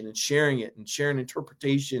information and sharing it and sharing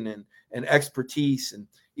interpretation and expertise. And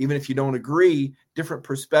even if you don't agree, different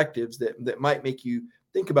perspectives that might make you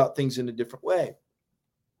think about things in a different way.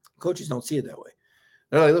 Coaches don't see it that way.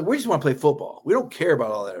 They're like, look, we just want to play football. We don't care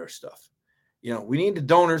about all that other stuff. We need the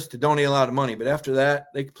donors to donate a lot of money, but after that,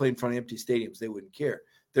 they could play in front of empty stadiums. They wouldn't care.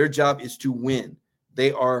 Their job is to win.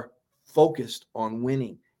 They are focused on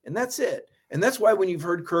winning, and that's it. And that's why when you've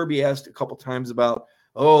heard Kirby asked a couple times about,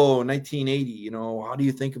 1980, how do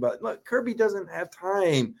you think about it? Look, Kirby doesn't have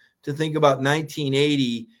time to think about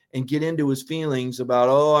 1980 and get into his feelings about,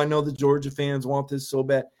 I know the Georgia fans want this so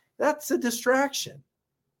bad. That's a distraction.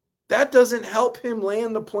 That doesn't help him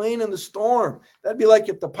land the plane in the storm. That'd be like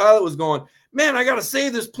if the pilot was going, man, I got to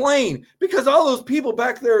save this plane because all those people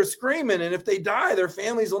back there are screaming, and if they die, their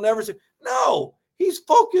families will never see. No, he's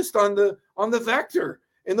focused on the vector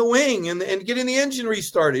in the wing and getting the engine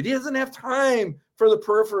restarted. He doesn't have time for the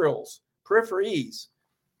peripheries.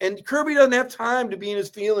 And Kirby doesn't have time to be in his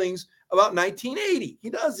feelings about 1980. He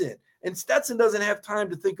doesn't. And Stetson doesn't have time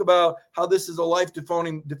to think about how this is a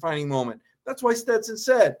life-defining moment. That's why Stetson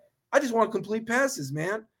said, I just want complete passes,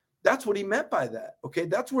 man. That's what he meant by that, okay?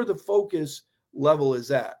 That's where the focus level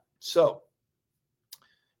is at. So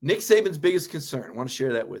Nick Saban's biggest concern, I want to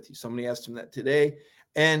share that with you. Somebody asked him that today.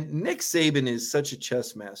 And Nick Saban is such a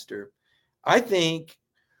chess master. I think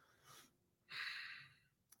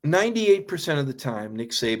 98% of the time,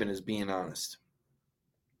 Nick Saban is being honest.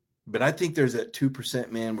 But I think there's that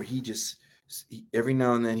 2%, man, where every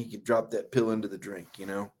now and then he can drop that pill into the drink,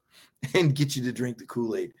 and get you to drink the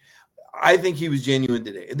Kool-Aid. I think he was genuine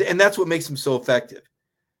today. And that's what makes him so effective.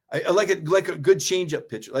 I like a good changeup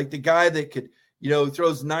pitcher, like the guy that could,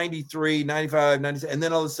 throws 93, 95, 97, and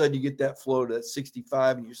then all of a sudden you get that flow to that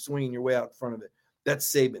 65 and you're swinging your way out in front of it.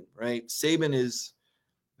 That's Saban, right? Saban is,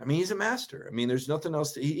 he's a master. There's nothing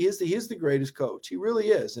else. He is the greatest coach. He really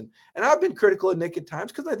is. And I've been critical of Nick at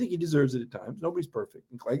times because I think he deserves it at times. Nobody's perfect,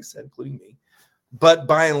 like I said, including me. But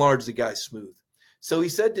by and large, the guy's smooth. So he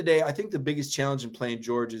said today, I think the biggest challenge in playing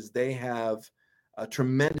Georgia is they have a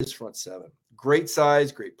tremendous front seven. Great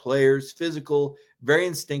size, great players, physical, very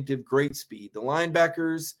instinctive, great speed. The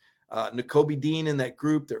linebackers, Nakobe Dean in that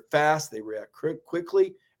group, they're fast, they react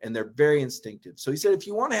quickly, and they're very instinctive. So he said if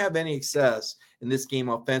you want to have any success in this game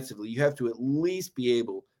offensively, you have to at least be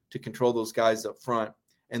able to control those guys up front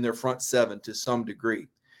and their front seven to some degree.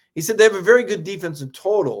 He said they have a very good defense in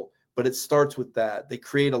total, but it starts with that. They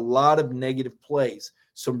create a lot of negative plays,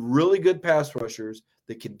 some really good pass rushers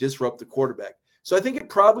that can disrupt the quarterback. So I think it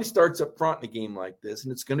probably starts up front in a game like this,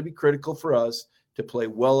 and it's going to be critical for us to play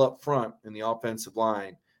well up front in the offensive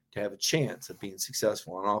line to have a chance of being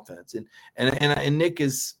successful on offense. And Nick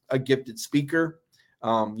is a gifted speaker.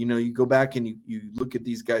 You go back and you look at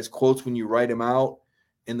these guys' quotes when you write them out,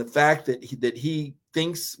 and the fact that he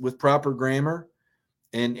thinks with proper grammar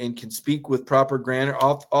and can speak with proper grammar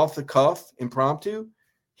off the cuff, impromptu,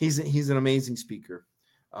 he's an amazing speaker.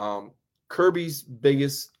 Kirby's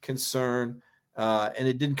biggest concern, and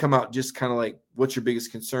it didn't come out just kind of like, what's your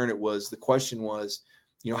biggest concern? The question was,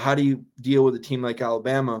 how do you deal with a team like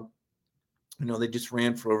Alabama? They just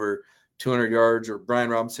ran for over 200 yards, or Brian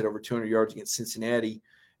Robinson had over 200 yards against Cincinnati,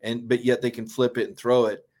 but yet they can flip it and throw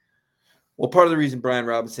it. Well, part of the reason Brian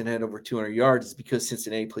Robinson had over 200 yards is because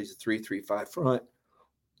Cincinnati plays a 3-3-5 front.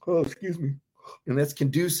 Oh, excuse me. And that's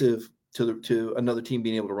conducive to another team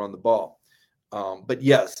being able to run the ball. But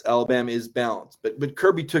yes, Alabama is balanced. But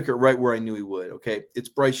Kirby took it right where I knew he would, okay? It's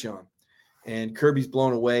Bryce Young. And Kirby's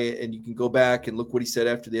blown away, and you can go back and look what he said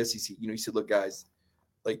after the SEC. He said, look, guys,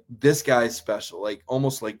 like, this guy is special. Like,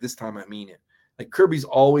 almost like this time I mean it. Like, Kirby's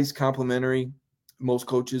always complimentary. Most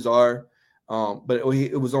coaches are. But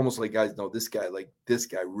it was almost like, guys, no, this guy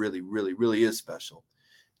really, really, really is special.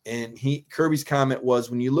 And Kirby's comment was,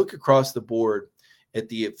 when you look across the board at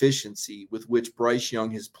the efficiency with which Bryce Young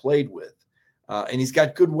has played with, and he's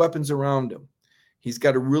got good weapons around him. He's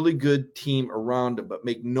got a really good team around him, but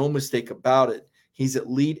make no mistake about it, he's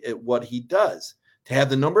elite at what he does. To have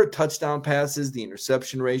the number of touchdown passes, the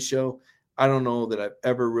interception ratio, I don't know that I've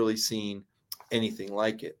ever really seen anything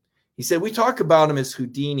like it. He said, we talk about him as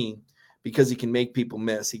Houdini because he can make people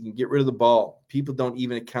miss. He can get rid of the ball. People don't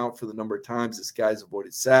even account for the number of times this guy's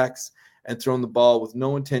avoided sacks and thrown the ball with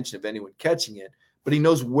no intention of anyone catching it, but he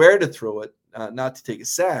knows where to throw it, not to take a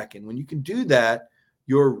sack. And when you can do that,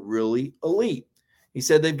 you're really elite. He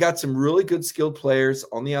said they've got some really good skilled players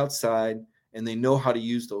on the outside, and they know how to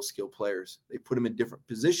use those skilled players. They put them in different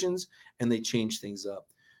positions, and they change things up.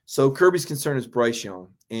 So Kirby's concern is Bryce Young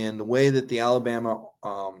and the way that the Alabama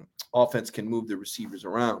offense can move the receivers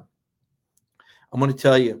around. I'm going to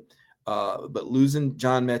tell you, but losing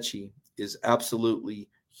John Mechie is absolutely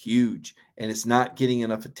huge, and it's not getting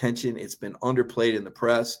enough attention. It's been underplayed in the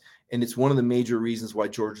press, and it's one of the major reasons why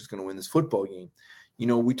Georgia's going to win this football game. You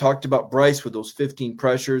know, we talked about Bryce with those 15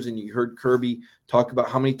 pressures, and you heard Kirby talk about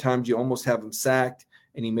how many times you almost have him sacked,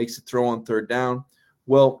 and he makes a throw on third down.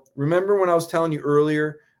 Well, remember when I was telling you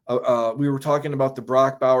earlier, we were talking about the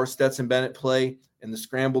Brock Bowers, Stetson Bennett play and the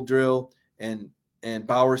scramble drill, and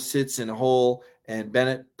Bowers sits in a hole, and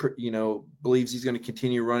Bennett, believes he's going to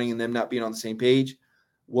continue running and them not being on the same page.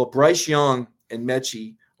 Well, Bryce Young and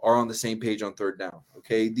Mechie are on the same page on third down.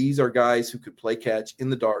 Okay, these are guys who could play catch in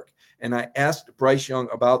the dark. And I asked Bryce Young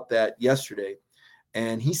about that yesterday,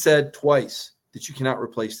 and he said twice that you cannot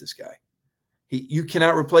replace this guy. You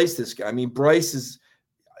cannot replace this guy. I mean, Bryce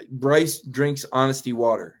drinks honesty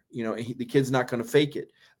water. The kid's not going to fake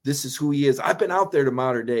it. This is who he is. I've been out there to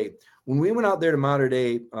Mater Dei. When we went out there to Mater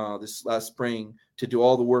Dei this last spring to do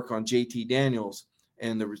all the work on JT Daniels,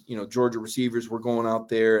 and the Georgia receivers were going out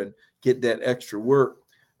there and get that extra work,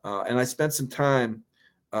 and I spent some time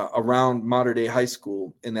around Mater Dei High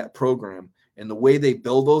School in that program, and the way they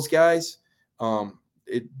build those guys,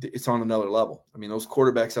 it's on another level. I mean, those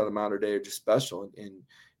quarterbacks out of Mater Dei are just special, and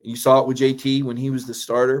you saw it with JT when he was the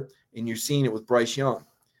starter, and you're seeing it with Bryce Young.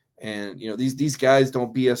 And, these guys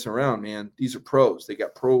don't BS around, man. These are pros. They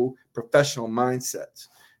got professional mindsets.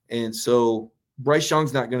 And so Bryce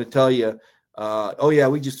Young's not going to tell you,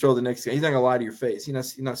 we just throw the next guy. He's not going to lie to your face.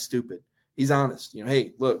 He's not stupid. He's honest.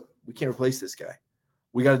 Hey, look, we can't replace this guy.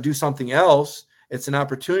 We got to do something else. It's an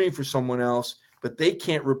opportunity for someone else, but they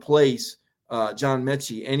can't replace John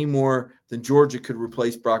Mechie any more than Georgia could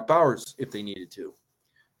replace Brock Bowers if they needed to.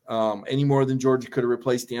 Any more than Georgia could have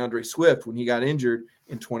replaced DeAndre Swift when he got injured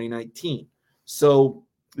in 2019. So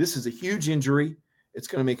this is a huge injury. It's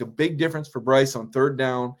going to make a big difference for Bryce on third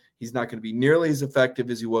down. He's not going to be nearly as effective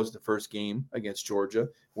as he was the first game against Georgia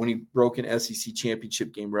when he broke an SEC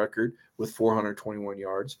championship game record with 421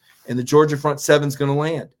 yards. And the Georgia front seven is going to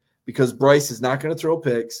land because Bryce is not going to throw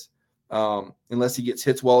picks unless he gets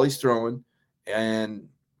hits while he's throwing. And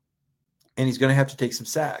he's going to have to take some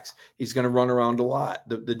sacks. He's going to run around a lot.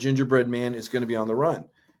 The gingerbread man is going to be on the run.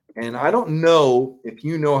 And I don't know if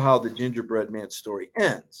you know how the gingerbread man story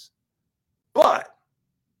ends, but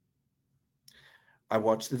I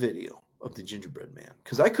watched the video of the gingerbread man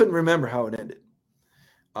because I couldn't remember how it ended.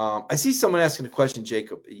 I see someone asking a question,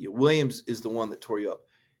 Jacob. Williams is the one that tore you up.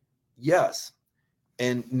 Yes.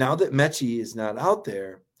 And now that Mechie is not out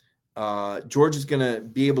there, George is going to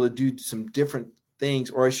be able to do some different things,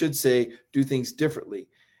 or I should say, do things differently.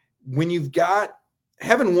 When you've got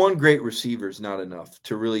having one great receiver is not enough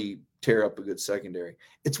to really tear up a good secondary.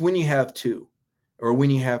 It's when you have two or when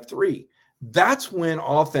you have three. That's when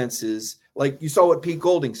offenses, like you saw what Pete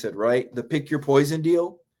Golding said, right? The pick your poison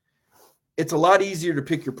deal. It's a lot easier to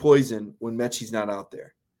pick your poison when Mechie's not out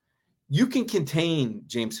there. You can contain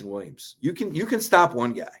Jameson Williams. You can stop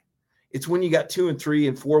one guy. It's when you got 2 and 3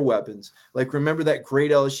 and 4 weapons. Like, remember that great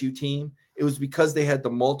LSU team? It was because they had the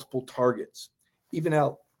multiple targets. Even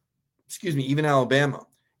Alabama.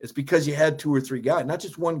 It's because you had 2 or 3 guys, not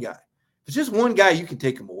just one guy. If it's just one guy, you can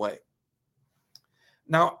take him away.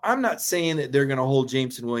 Now, I'm not saying that they're going to hold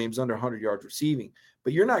Jameson Williams under 100 yards receiving,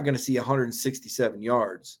 but you're not going to see 167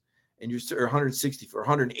 yards and you're 160 for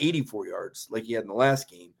 184 yards like he had in the last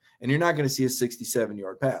game, and you're not going to see a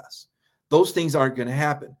 67-yard pass. Those things aren't going to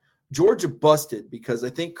happen. Georgia busted because I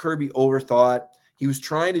think Kirby overthought. He was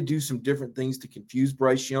trying to do some different things to confuse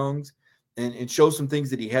Bryce Young and show some things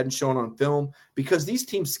that he hadn't shown on film because these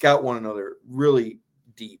teams scout one another really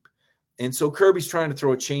deep. And so Kirby's trying to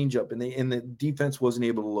throw a changeup, and the defense wasn't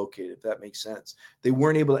able to locate it, if that makes sense. They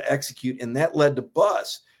weren't able to execute, and that led to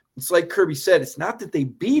bust. It's like Kirby said, it's not that they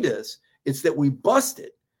beat us, it's that we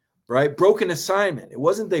busted, right? Broken assignment. It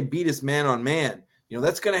wasn't they beat us man on man.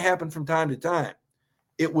 That's going to happen from time to time.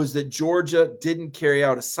 It was that Georgia didn't carry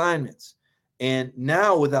out assignments. And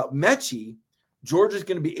now without Mechie, Georgia's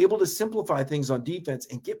going to be able to simplify things on defense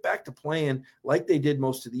and get back to playing like they did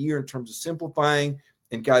most of the year in terms of simplifying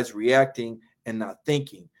and guys reacting and not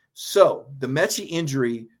thinking. So the Mechie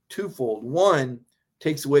injury, twofold. One,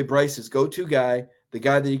 takes away Bryce's go-to guy, the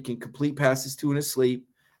guy that he can complete passes to in his sleep.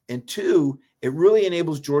 And two, it really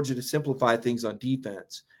enables Georgia to simplify things on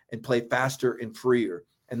defense and play faster and freer.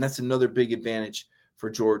 And that's another big advantage for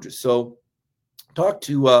Georgia. So talk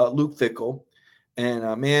to Luke Fickell.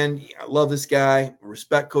 And, man, I love this guy.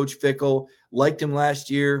 Respect Coach Fickell. Liked him last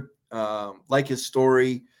year. Like his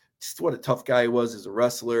story. Just what a tough guy he was as a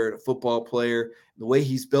wrestler and a football player. the way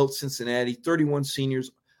he's built Cincinnati, 31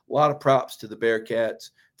 seniors, a lot of props to the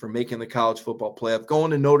Bearcats for making the college football playoff.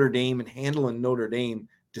 Going to Notre Dame and handling Notre Dame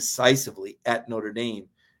decisively at Notre Dame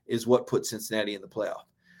is what put Cincinnati in the playoff.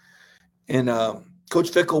 And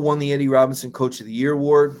Coach Fickell won the Eddie Robinson Coach of the Year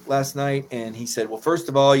award last night, and he said, well, first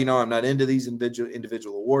of all, I'm not into these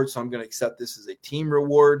individual awards, so I'm going to accept this as a team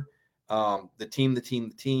reward. The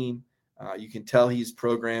team. You can tell he's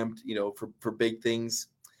programmed, for big things.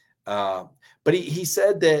 But he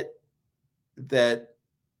said that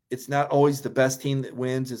it's not always the best team that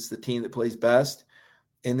wins, it's the team that plays best.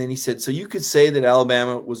 And then he said, so you could say that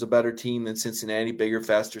Alabama was a better team than Cincinnati, bigger,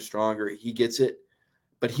 faster, stronger. He gets it.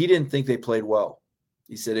 But he didn't think they played well.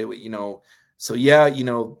 He said, so yeah,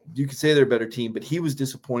 you could say they're a better team, but he was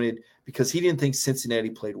disappointed because he didn't think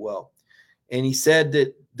Cincinnati played well. And he said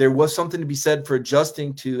that there was something to be said for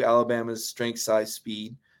adjusting to Alabama's strength, size,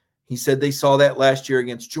 speed. He said they saw that last year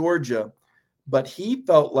against Georgia, but he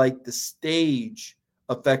felt like the stage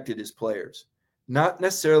affected his players, not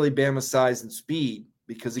necessarily Bama's size and speed,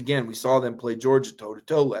 because, again, we saw them play Georgia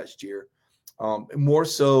toe-to-toe last year, more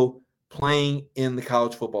so playing in the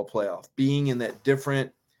college football playoff, being in that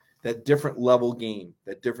different level game,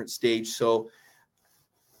 that different stage. So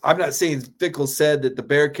I'm not saying Fickell said that the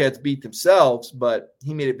Bearcats beat themselves, but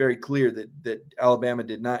he made it very clear that Alabama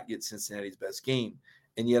did not get Cincinnati's best game.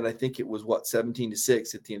 And yet I think it was,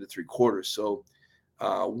 17-6 at the end of three quarters. So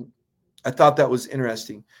I thought that was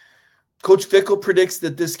interesting. Coach Fickell predicts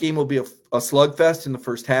that this game will be a slugfest in the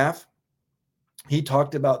first half. He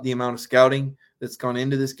talked about the amount of scouting that's gone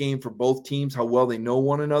into this game for both teams, how well they know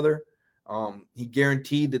one another. He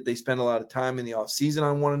guaranteed that they spend a lot of time in the offseason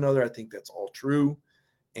on one another. I think that's all true.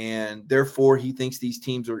 And therefore, he thinks these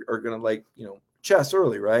teams are going to, chess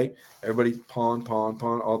early, right? Everybody's pawn,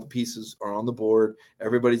 all the pieces are on the board.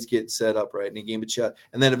 Everybody's getting set up, right, in a game of chess.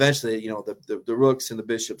 And then eventually, the rooks and the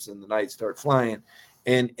bishops and the knights start flying.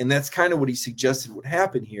 And that's kind of what he suggested would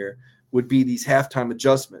happen here, would be these halftime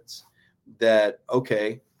adjustments that,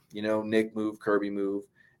 okay, Nick move, Kirby move,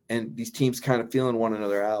 and these teams kind of feeling one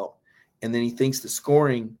another out. And then he thinks the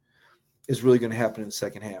scoring is really going to happen in the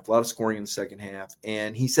second half. A lot of scoring in the second half.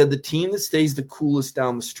 And he said the team that stays the coolest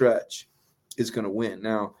down the stretch is going to win.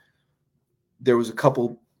 Now, there was a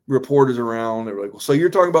couple reporters around. They were like, well, so you're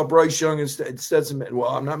talking about Bryce Young and Stetson. Well,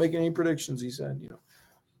 I'm not making any predictions, he said.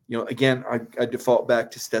 Again, I default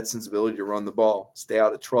back to Stetson's ability to run the ball, stay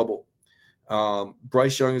out of trouble.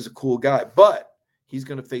 Bryce Young is a cool guy, but he's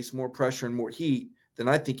going to face more pressure and more heat than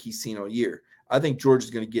I think he's seen all year. I think George is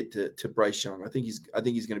going to get to Bryce Young. I think he's going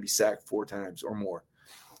to be sacked 4 times or more.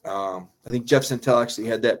 I think Jeff Sentell actually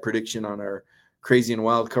had that prediction on our Crazy and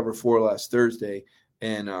Wild cover 4 last Thursday,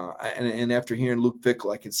 and after hearing Luke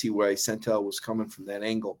Fickell, I can see why Sentell was coming from that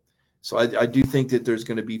angle. So I do think that there's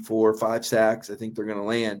going to be 4 or 5 sacks. I think they're going to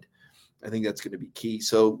land. I think that's going to be key.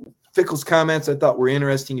 So Fickell's comments I thought were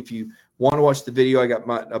interesting. If you want to watch the video, I got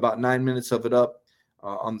about 9 minutes of it up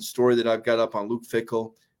on the story that I've got up on Luke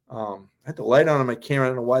Fickell. I had the light on my camera. I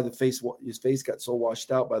don't know why his face got so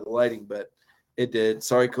washed out by the lighting, but it did.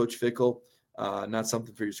 Sorry, Coach Fickell. Not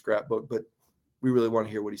something for your scrapbook, but we really want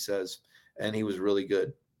to hear what he says, and he was really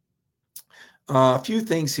good. A few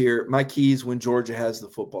things here. My keys when Georgia has the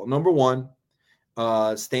football. Number one,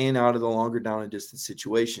 staying out of the longer down and distance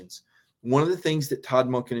situations. One of the things that Todd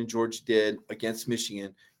Monken and Georgia did against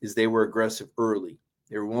Michigan is they were aggressive early.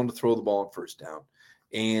 They were willing to throw the ball on first down.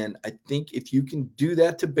 And I think if you can do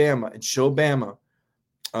that to Bama and show Bama,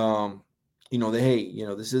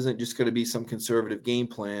 this isn't just going to be some conservative game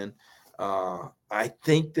plan. I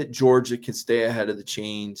think that Georgia can stay ahead of the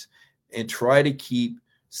chains and try to keep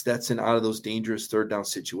Stetson out of those dangerous third down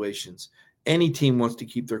situations. Any team wants to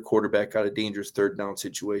keep their quarterback out of dangerous third down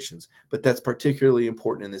situations, but that's particularly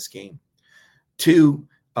important in this game. 2,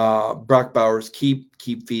 Brock Bowers, keep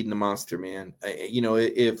feeding the monster, man.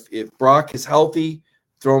 If Brock is healthy,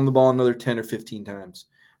 throw him the ball another 10 or 15 times.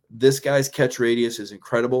 This guy's catch radius is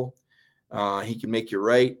incredible. He can make you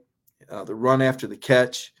right. The run after the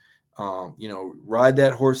catch, ride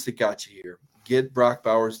that horse that got you here. Get Brock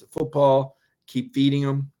Bowers the football. Keep feeding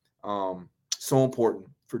him. So important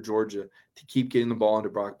for Georgia to keep getting the ball into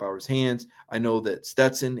Brock Bowers' hands. I know that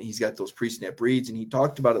Stetson, he's got those pre-snap reads, and he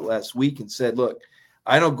talked about it last week and said, look,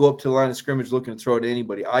 I don't go up to the line of scrimmage looking to throw it to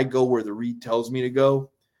anybody. I go where the read tells me to go.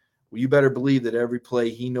 Well, you better believe that every play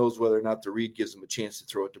he knows whether or not the read gives him a chance to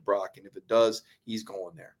throw it to Brock, and if it does, he's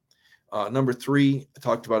going there. Number 3, I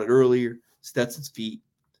talked about it earlier, Stetson's feet.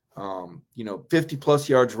 50-plus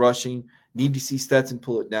yards rushing. Need to see Stetson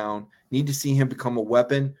pull it down. Need to see him become a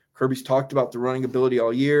weapon. Kirby's talked about the running ability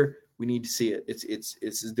all year. We need to see it. It's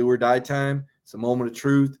his do or die time. It's a moment of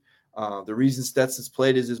truth. The reason Stetson's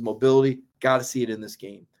played is his mobility. Got to see it in this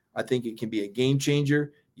game. I think it can be a game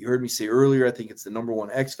changer. You heard me say earlier, I think it's the number one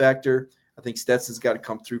X factor. I think Stetson's got to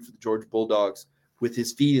come through for the Georgia Bulldogs with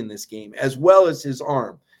his feet in this game, as well as his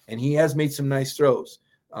arm. And he has made some nice throws.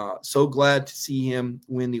 So glad to see him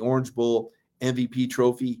win the Orange Bowl MVP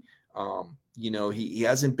trophy. He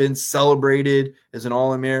hasn't been celebrated as an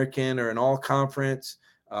All-American or an All-Conference,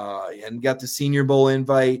 and got the Senior Bowl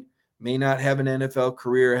invite. May not have an NFL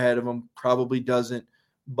career ahead of him, probably doesn't,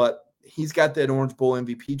 but he's got that Orange Bowl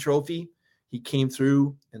MVP trophy. He came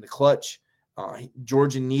through in the clutch.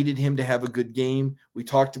 Georgia needed him to have a good game. We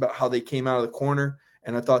talked about how they came out of the corner,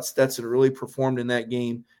 and I thought Stetson really performed in that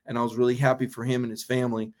game, and I was really happy for him and his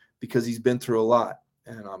family because he's been through a lot,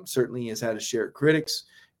 and certainly he has had a share of critics,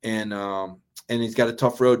 and he's got a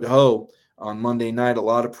tough road to hoe on Monday night, a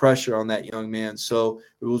lot of pressure on that young man. So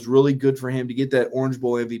it was really good for him to get that Orange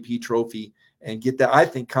Bowl MVP trophy and get that, I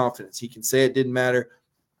think, confidence. He can say it didn't matter.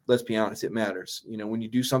 Let's be honest, it matters. When you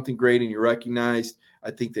do something great and you're recognized, I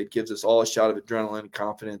think that gives us all a shot of adrenaline and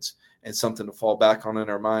confidence and something to fall back on in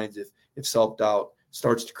our minds if self-doubt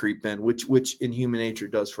starts to creep in, which in human nature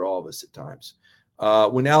does for all of us at times.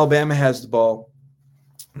 When Alabama has the ball,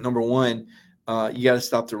 number one, you got to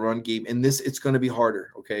stop the run game. And it's going to be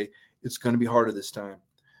harder, okay? It's going to be harder this time.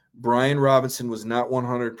 Brian Robinson was not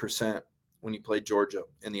 100% when he played Georgia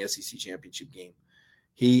in the SEC Championship game.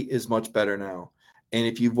 He is much better now. And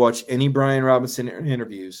if you've watched any Brian Robinson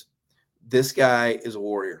interviews, this guy is a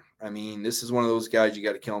warrior. I mean, this is one of those guys you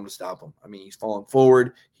got to kill him to stop him. I mean, he's falling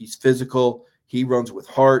forward. He's physical. He runs with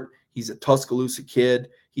heart. He's a Tuscaloosa kid.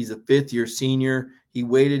 He's a fifth-year senior. He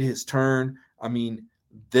waited his turn. I mean,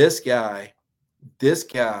 this guy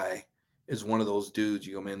is one of those dudes.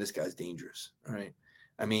 You go, man, this guy's dangerous. All right.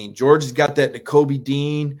 I mean, Georgia's got that Nakobe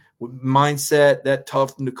Dean mindset, that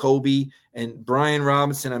tough Nakobe, and Brian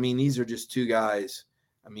Robinson. I mean, these are just two guys.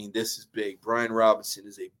 I mean, this is big. Brian Robinson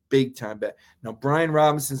is a big-time bet. Now, Brian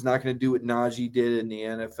Robinson's not going to do what Najee did in the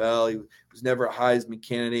NFL. He was never a Heisman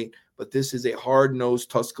candidate, but this is a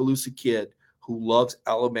hard-nosed Tuscaloosa kid who loves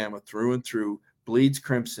Alabama through and through, bleeds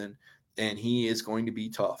crimson, and he is going to be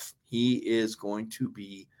tough. He is going to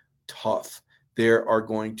be tough. There are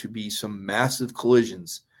going to be some massive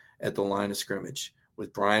collisions at the line of scrimmage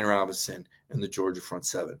with Brian Robinson and the Georgia front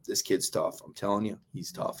seven. This kid's tough. I'm telling you,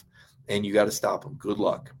 he's tough. And you got to stop him. Good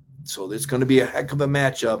luck. So there's going to be a heck of a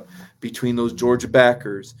matchup between those Georgia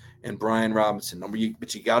backers and Brian Robinson.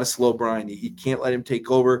 But you got to slow Brian. You can't let him take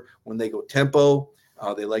over when they go tempo.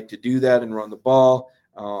 They like to do that and run the ball.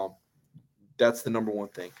 That's the number one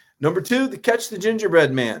thing. Number two, catch the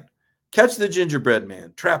gingerbread man. Catch the gingerbread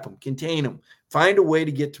man. Trap him. Contain him. Find a way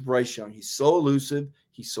to get to Bryce Young. He's so elusive.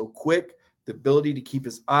 He's so quick. The ability to keep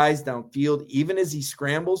his eyes downfield, even as he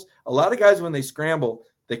scrambles. A lot of guys, when they scramble,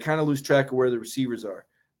 they kind of lose track of where the receivers are.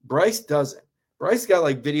 Bryce doesn't. Bryce got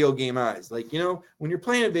like video game eyes. Like, when you're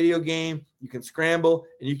playing a video game, you can scramble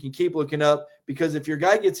and you can keep looking up because if your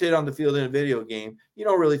guy gets hit on the field in a video game, you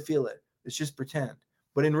don't really feel it. It's just pretend.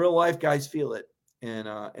 But in real life, guys feel it and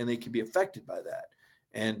they can be affected by that.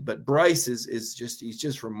 But Bryce is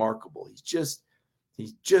just remarkable. He's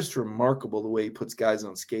just remarkable the way he puts guys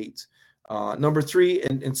on skates. Number three,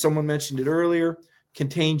 and someone mentioned it earlier,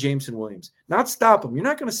 contain Jameson Williams. Not stop him. You're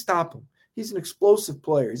not going to stop him. He's an explosive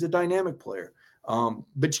player. He's a dynamic player.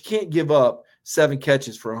 But you can't give up 7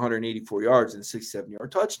 catches for 184 yards and a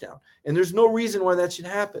 67-yard touchdown. And there's no reason why that should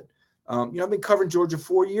happen. I've been covering Georgia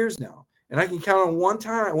 4 years now, and I can count on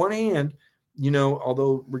one hand,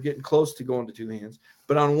 although we're getting close to going to 2 hands,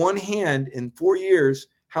 but on one hand in 4 years,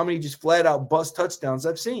 how many just flat out bust touchdowns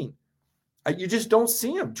I've seen. You just don't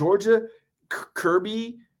see them. Georgia,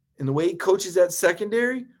 Kirby, and the way he coaches that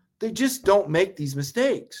secondary, they just don't make these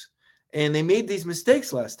mistakes. And they made these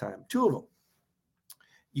mistakes last time, 2 of them.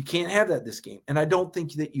 You can't have that this game, and I don't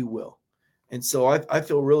think that you will. And so I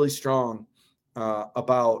feel really strong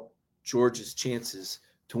about Georgia's chances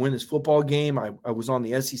to win this football game. I was on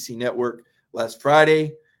the SEC Network last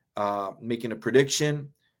Friday making a prediction,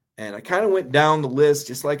 and I kind of went down the list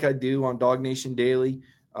just like I do on Dog Nation Daily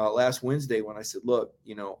last Wednesday when I said, look,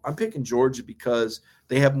 I'm picking Georgia because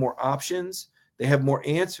they have more options. They have more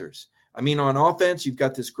answers. I mean, on offense, you've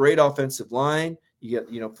got this great offensive line. You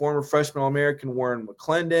got, former freshman All-American Warren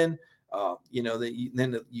McClendon.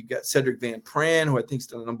 Then you've got Cedric Van Pran, who I think's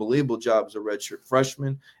done an unbelievable job as a redshirt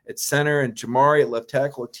freshman at center, and Jamari at left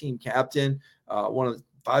tackle, a team captain, one of the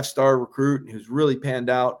 5-star recruit who's really turned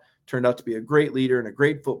out to be a great leader and a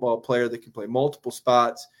great football player that can play multiple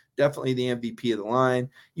spots. definitely the MVP of the line.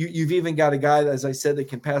 You've even got a guy, as I said, that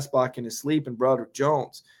can pass block in his sleep, and Broderick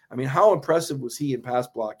Jones. I mean, how impressive was he in pass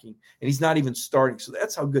blocking? And he's not even starting. So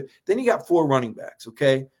that's how good. Then you got 4 running backs,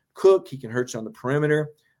 okay? Cook, he can hurt you on the perimeter.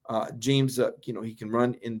 James, he can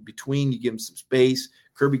run in between. You give him some space.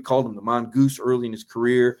 Kirby called him the mongoose early in his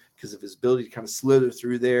career because of his ability to kind of slither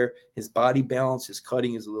through there. His body balance, his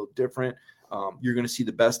cutting is a little different. You're going to see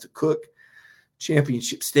the best of Cook.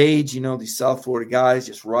 Championship stage, these South Florida guys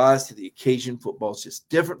just rise to the occasion. Football's just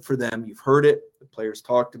different for them. You've heard it. The players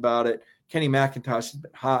talked about it. Kenny McIntosh has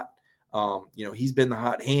been hot. He's been the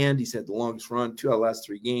hot hand. He's had the longest run 2 out of the last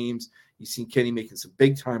 3 games. You've seen Kenny making some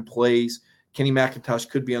big-time plays. Kenny McIntosh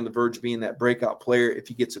could be on the verge of being that breakout player if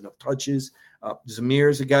he gets enough touches. Zamir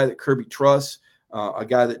is a guy that Kirby trusts, a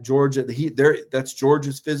guy that Georgia – that's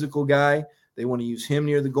Georgia's physical guy. They want to use him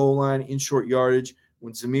near the goal line in short yardage.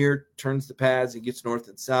 When Zamir turns the pads and gets north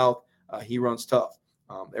and south, he runs tough.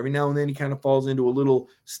 Every now and then he kind of falls into a little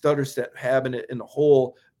stutter step, having it in the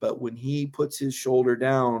hole. But when he puts his shoulder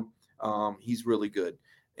down, he's really good.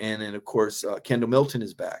 And then, of course, Kendall Milton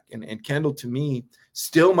is back. And Kendall, to me,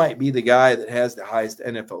 still might be the guy that has the highest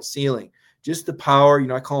NFL ceiling. Just the power.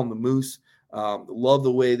 I call him the Moose. Love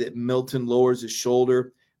the way that Milton lowers his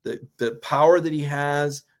shoulder. The power that he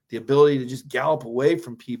has, the ability to just gallop away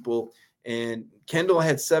from people. And Kendall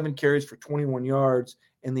had 7 carries for 21 yards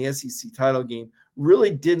in the SEC title game.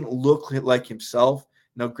 Really didn't look like himself.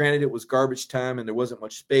 Now, granted, it was garbage time and there wasn't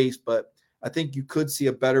much space, but I think you could see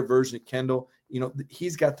a better version of Kendall.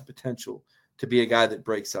 He's got the potential to be a guy that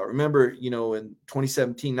breaks out. Remember, in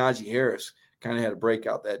 2017, Najee Harris kind of had a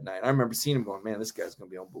breakout that night. I remember seeing him going, man, this guy's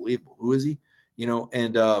going to be unbelievable. Who is he?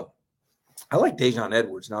 And I like Dejon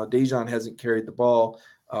Edwards. Now, Dejon hasn't carried the ball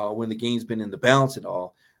when the game's been in the balance at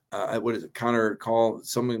all. What is it? Connor called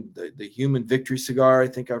someone the human victory cigar, I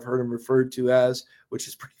think I've heard him referred to as, which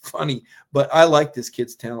is pretty funny. But I like this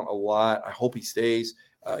kid's talent a lot. I hope he stays.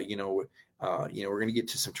 We're going to get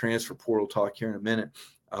to some transfer portal talk here in a minute.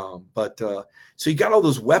 So you got all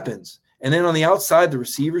those weapons. And then on the outside, the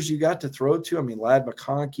receivers you got to throw to. I mean, Ladd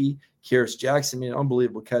McConkey, Kyrus Jackson made an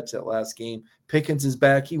unbelievable catch that last game. Pickens is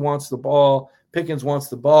back. He wants the ball. Pickens wants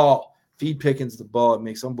the ball. Feed Pickens the ball. It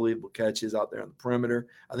makes unbelievable catches out there on the perimeter.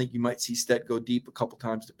 I think you might see Stet go deep a couple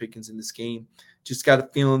times to Pickens in this game. Just got a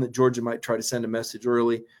feeling that Georgia might try to send a message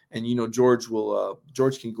early, and George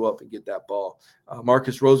can go up and get that ball.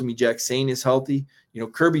 Marcus Rosemy-Jackson is healthy.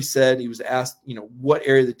 Kirby said he was asked, what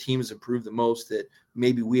area of the team has improved the most that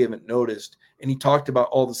maybe we haven't noticed, and he talked about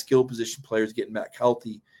all the skill position players getting back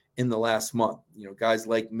healthy in the last month. Guys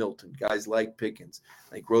like Milton, guys like Pickens,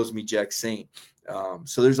 like Rosemy-Jackson.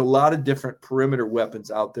 So there's a lot of different perimeter weapons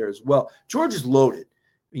out there as well. Georgia's loaded.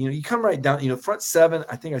 You come right down, front 7,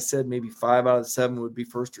 I think I said maybe 5 out of the 7 would be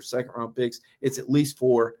first or second round picks. It's at least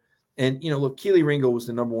 4. And, look, Keely Ringo was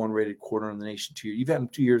the number 1 rated corner in the nation 2 years. You've had him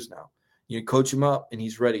 2 years now. You coach him up and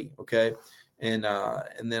he's ready. Okay. And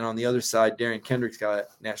then on the other side, Darian Kendrick's got a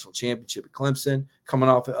national championship at Clemson, coming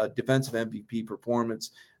off a defensive MVP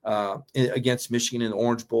performance against Michigan in the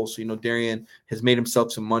Orange Bowl. So, Darian has made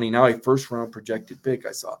himself some money. Now a first-round projected pick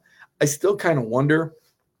I saw. I still kind of wonder.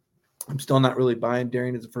 I'm still not really buying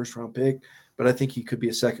Darian as a first-round pick, but I think he could be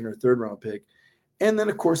a second or third-round pick. And then,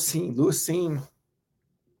 of course, Lewis Cine.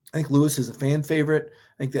 I think Lewis is a fan favorite.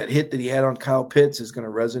 I think that hit that he had on Kyle Pitts is going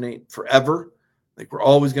to resonate forever. Like, we're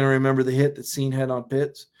always going to remember the hit that Cine had on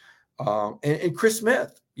Pitts. And Chris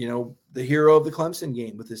Smith, the hero of the Clemson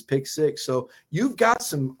game with his pick 6. So you've got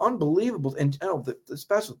some unbelievable – and the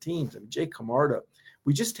special teams. I mean, Jake Camarda,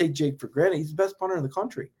 we just take Jake for granted. He's the best punter in the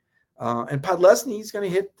country. And Podlesny, he's going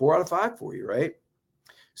to hit 4 out of 5 for you, right?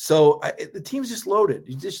 So the team's just loaded.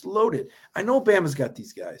 He's just loaded. I know Bama's got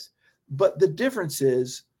these guys. But the difference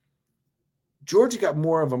is Georgia got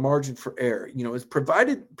more of a margin for error. It's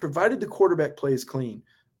provided the quarterback play is clean.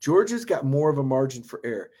 Georgia's got more of a margin for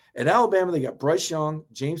error. At Alabama, they got Bryce Young,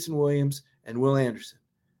 Jameson Williams, and Will Anderson.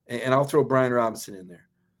 And I'll throw Brian Robinson in there.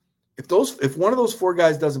 If one of those 4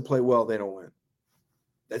 guys doesn't play well, they don't win.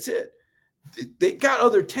 That's it. They got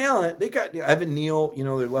other talent. They got Evan Neal,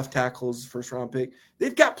 their left tackle's first-round pick.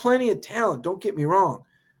 They've got plenty of talent, don't get me wrong.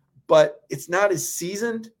 But it's not as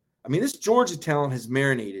seasoned. I mean, this Georgia talent has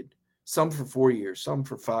marinated, some for 4 years, some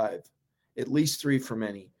for 5, at least 3 for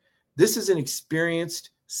many. This is an experienced,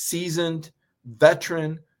 seasoned,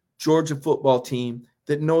 veteran Georgia football team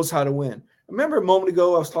that knows how to win. Remember a moment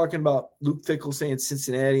ago I was talking about Luke Fickell saying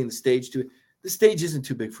Cincinnati and the stage too. The stage isn't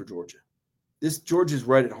too big for Georgia. Georgia's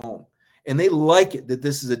right at home. And they like it that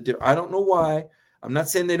this is I don't know why. I'm not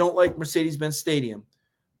saying they don't like Mercedes-Benz Stadium,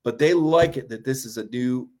 but they like it that this is a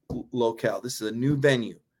new locale. This is a new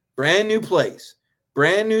venue, brand new place.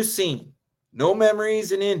 Brand new scene. No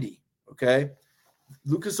memories in Indy, okay?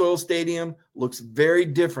 Lucas Oil Stadium looks very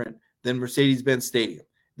different than Mercedes-Benz Stadium.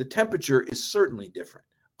 The temperature is certainly different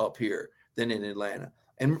up here than in Atlanta.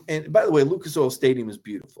 And by the way, Lucas Oil Stadium is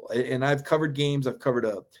beautiful. And I've covered games. I've covered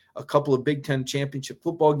a couple of Big Ten championship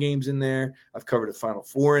football games in there. I've covered a Final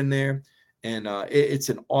Four in there. And it's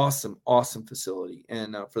an awesome, awesome facility.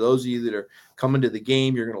 And for those of you that are coming to the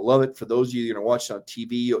game, you're going to love it. For those of you that are going to watch it on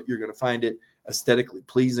TV, you're going to find it aesthetically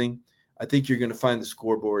pleasing. I think you're going to find the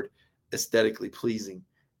scoreboard aesthetically pleasing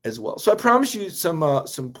as well. So I promise you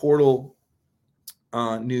some portal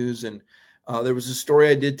news. And there was a story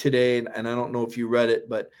I did today, and I don't know if you read it,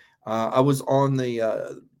 but I was on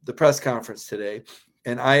the press conference today,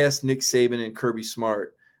 and I asked Nick Saban and Kirby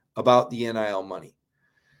Smart about the NIL money.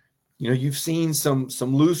 You know, you've seen some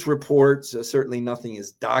loose reports. Certainly nothing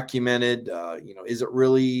is documented. Is it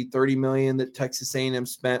really $30 million that Texas A&M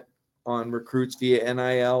spent on recruits via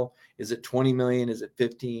NIL? Is it $20 million? Is it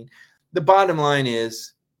 15? The bottom line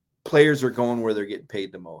is players are going where they're getting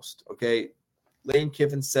paid the most. Okay. Lane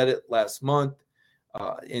Kiffin said it last month,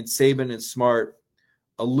 and Saban and Smart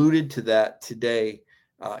alluded to that today.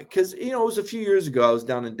 Because, it was a few years ago. I was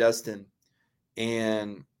down in Destin,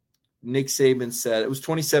 and Nick Saban said, it was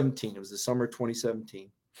 2017. It was the summer of 2017.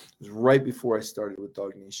 It was right before I started with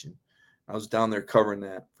Dog Nation. I was down there covering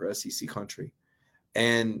that for SEC Country.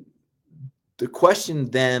 And the question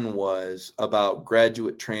then was about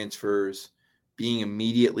graduate transfers being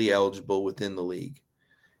immediately eligible within the league.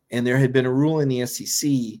 And there had been a rule in the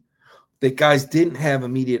SEC that guys didn't have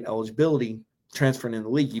immediate eligibility transferring in the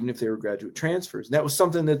league, even if they were graduate transfers. And that was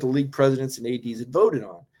something that the league presidents and ADs had voted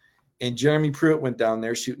on. And Jeremy Pruitt went down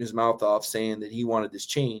there shooting his mouth off saying that he wanted this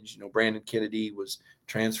change. Brandon Kennedy was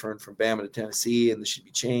transferring from Bama to Tennessee and this should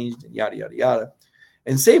be changed and yada, yada, yada.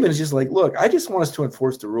 And Saban is just like, look, I just want us to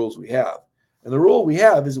enforce the rules we have. And the rule we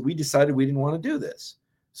have is that we decided we didn't want to do this.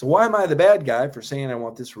 So why am I the bad guy for saying I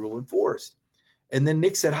want this rule enforced? And then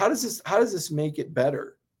Nick said, how does this make it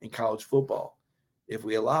better in college football if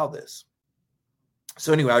we allow this?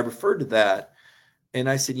 So anyway, I referred to that. And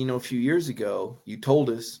I said, a few years ago, you told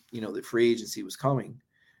us, that free agency was coming.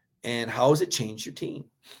 And how has it changed your team?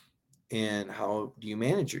 And how do you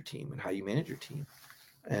manage your team and how you manage your team?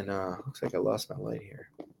 And looks like I lost my light here.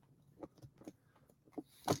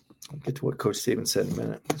 I'll get to what Coach Saban said in a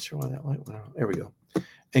minute. I'm not sure why that light went out. There we go.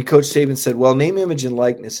 And Coach Saban said, well, name, image, and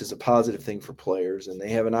likeness is a positive thing for players, and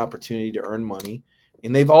they have an opportunity to earn money.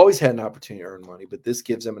 And they've always had an opportunity to earn money, but this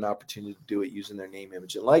gives them an opportunity to do it using their name,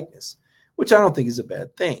 image, and likeness, which I don't think is a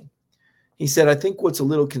bad thing. He said, I think what's a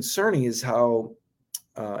little concerning is how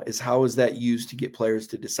is that used to get players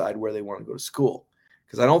to decide where they want to go to school?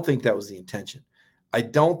 Because I don't think that was the intention. I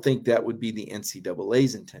don't think that would be the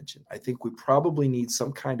NCAA's intention. I think we probably need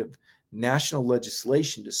some kind of national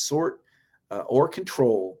legislation to sort or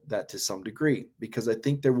control that to some degree, because I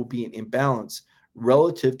think there will be an imbalance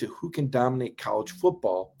relative to who can dominate college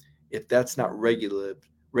football if that's not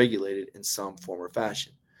regulated in some form or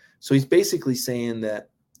fashion. So he's basically saying that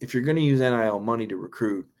if you're going to use NIL money to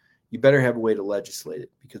recruit, you better have a way to legislate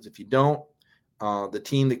it, because if you don't, the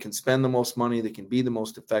team that can spend the most money, that can be the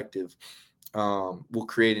most effective, will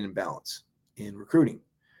create an imbalance in recruiting.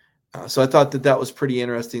 So I thought that was pretty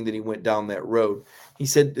interesting that he went down that road. He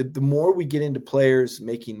said that the more we get into players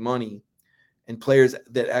making money and players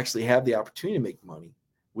that actually have the opportunity to make money,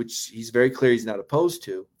 which he's very clear he's not opposed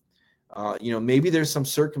to, maybe there's some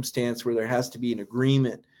circumstance where there has to be an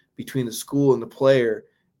agreement between the school and the player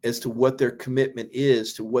as to what their commitment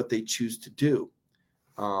is to what they choose to do.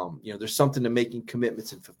 There's something to making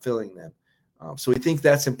commitments and fulfilling them. So we think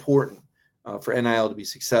that's important for NIL to be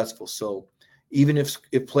successful. So even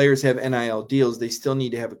if players have NIL deals, they still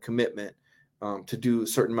need to have a commitment to do a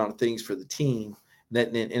certain amount of things for the team,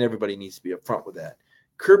 and everybody needs to be upfront with that.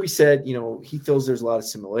 Kirby said, he feels there's a lot of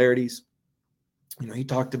similarities. He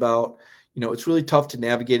talked about, it's really tough to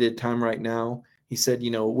navigate at a time right now. He said,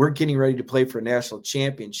 we're getting ready to play for a national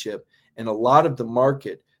championship, and a lot of the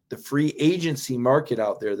market, the free agency market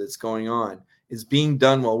out there that's going on, is being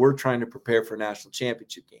done while we're trying to prepare for a national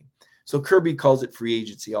championship game. So Kirby calls it free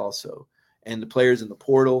agency also. And the players in the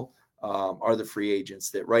portal are the free agents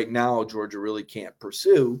that right now Georgia really can't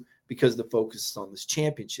pursue because the focus is on this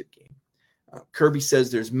championship game. Kirby says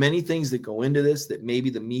there's many things that go into this that maybe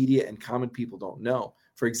the media and common people don't know.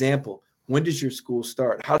 For example, when does your school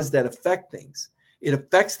start? How does that affect things? It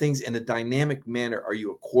affects things in a dynamic manner. Are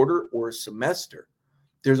you a quarter or a semester?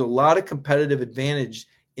 There's a lot of competitive advantage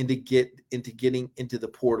into getting into the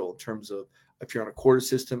portal in terms of if you're on a quarter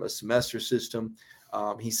system, a semester system.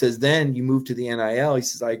 He says then you move to the NIL. He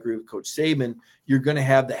says, I agree with Coach Saban. You're going to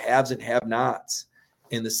have the haves and have-nots.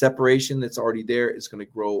 and the separation that's already there is going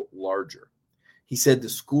to grow larger. He said the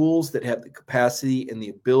schools that have the capacity and the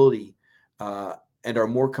ability and are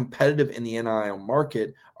more competitive in the NIL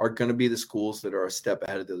market are going to be the schools that are a step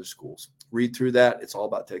ahead of the other schools. Read through that. It's all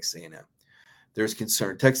about Texas A&M. There's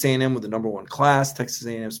concern. Texas A&M with the number one class. Texas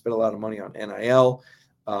A&M spent a lot of money on NIL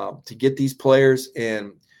to get these players.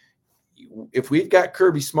 And if we've got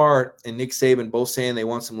Kirby Smart and Nick Saban both saying they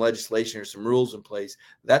want some legislation or some rules in place,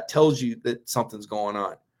 that tells you that something's going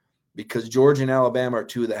on, because Georgia and Alabama are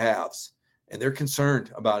two of the halves. And they're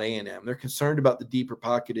concerned about A&M. They're concerned about the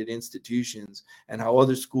deeper-pocketed institutions and how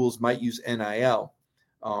other schools might use NIL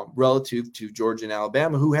relative to Georgia and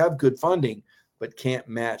Alabama, who have good funding but can't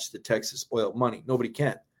match the Texas oil money. Nobody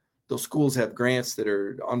can. Those schools have grants that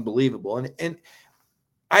are unbelievable. And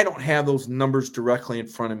I don't have those numbers directly in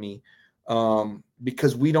front of me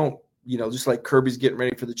because we don't, just like Kirby's getting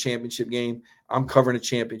ready for the championship game, I'm covering a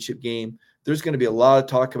championship game. There's going to be a lot of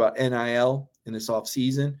talk about NIL in this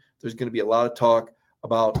offseason. There's going to be a lot of talk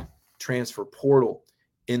about transfer portal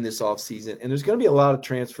in this offseason. And there's going to be a lot of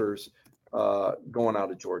transfers going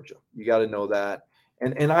out of Georgia. You got to know that.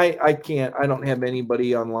 And I don't have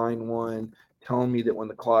anybody on line one telling me that when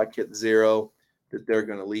the clock hits 0 that they're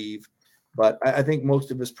going to leave. But I think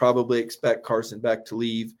most of us probably expect Carson Beck to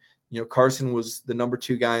leave. Carson was the number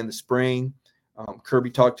 2 guy in the spring.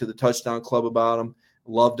 Kirby talked to the Touchdown Club about him,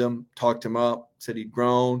 loved him, talked him up, said he'd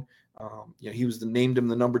grown. He named him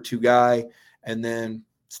the number 2 guy, and then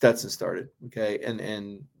Stetson started. Okay.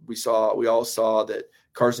 And we all saw that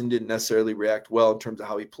Carson didn't necessarily react well in terms of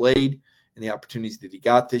how he played and the opportunities that he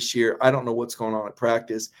got this year. I don't know what's going on at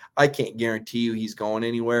practice. I can't guarantee you he's going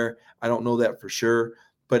anywhere. I don't know that for sure,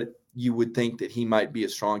 but you would think that he might be a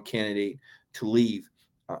strong candidate to leave.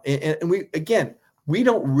 And we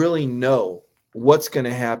don't really know what's going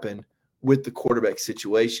to happen with the quarterback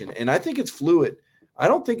situation. And I think it's fluid. I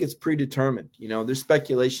don't think it's predetermined. There's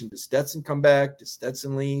speculation. Does Stetson come back? Does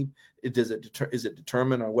Stetson leave? Is it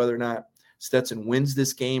determined on whether or not Stetson wins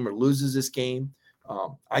this game or loses this game?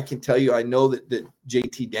 I can tell you, I know that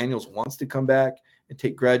JT Daniels wants to come back and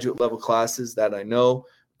take graduate level classes. That I know.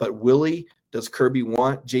 But does Kirby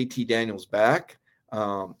want JT Daniels back?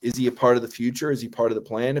 Is he a part of the future? Is he part of the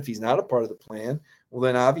plan? If he's not a part of the plan, well,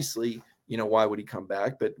 then obviously, why would he come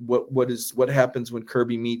back? But what happens when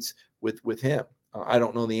Kirby meets with him? I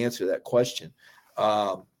don't know the answer to that question.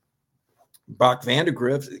 Brock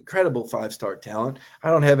Vandegrift, incredible 5-star talent. I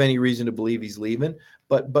don't have any reason to believe he's leaving.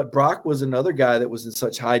 But Brock was another guy that was in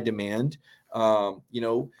such high demand, that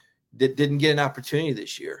didn't get an opportunity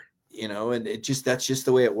this year. And that's just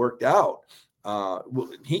the way it worked out.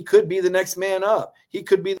 He could be the next man up. He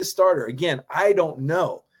could be the starter. Again, I don't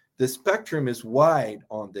know. The spectrum is wide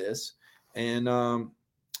on this. And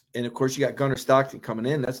of course, you got Gunnar Stockton coming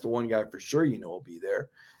in. That's the one guy for sure will be there.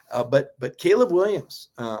 But Caleb Williams,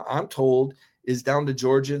 I'm told, is down to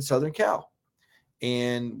Georgia and Southern Cal.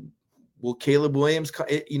 And will Caleb Williams,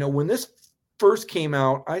 when this first came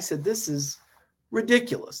out, I said, this is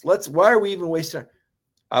ridiculous. Why are we even wasting time?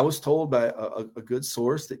 I was told by a good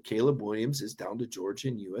source that Caleb Williams is down to Georgia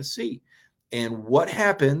and USC. And what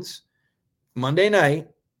happens Monday night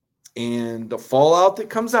and the fallout that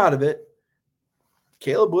comes out of it,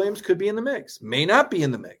 Caleb Williams could be in the mix, may not be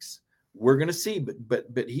in the mix. We're going to see, but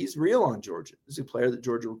he's real on Georgia. He's a player that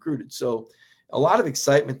Georgia recruited. So a lot of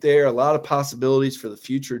excitement there, a lot of possibilities for the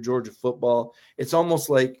future of Georgia football. It's almost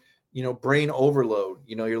like, brain overload.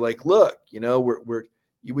 You're like, look,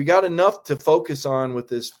 we got enough to focus on with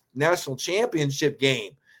this national championship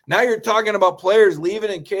game. Now you're talking about players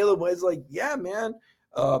leaving, and Caleb was like, yeah, man.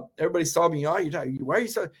 Everybody saw me. Oh, why are you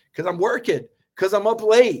so? Because I'm working, because I'm up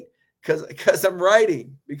late, because I'm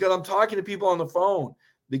writing, because I'm talking to people on the phone,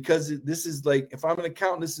 because this is like, if I'm an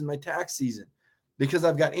accountant, this is my tax season, because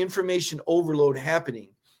I've got information overload happening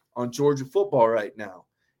on Georgia football right now.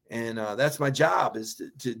 And that's my job, is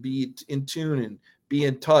to be in tune and be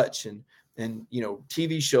in touch, and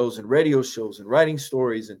TV shows and radio shows and writing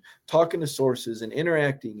stories and talking to sources and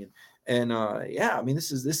interacting and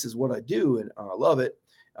this is what I do, and I love it.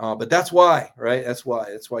 But that's why, right? That's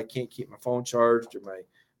why I can't keep my phone charged or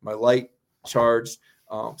my light charged.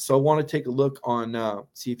 So I want to take a look on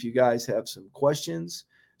see if you guys have some questions,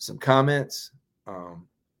 some comments.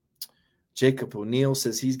 Jacob O'Neill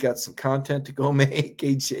says he's got some content to go make.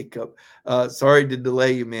 Hey, Jacob, sorry to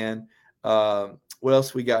delay you, man. What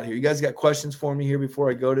else we got here? You guys got questions for me here before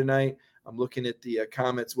I go tonight? I'm looking at the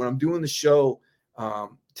comments. When I'm doing the show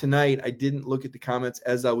tonight, I didn't look at the comments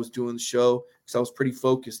as I was doing the show because I was pretty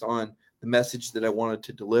focused on the message that I wanted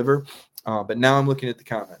to deliver. But now I'm looking at the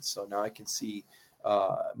comments. So now I can see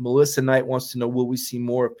Melissa Knight wants to know, will we see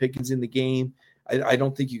more of Pickens in the game? I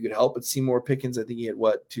don't think you could help but see more Pickens. I think he had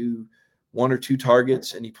one or two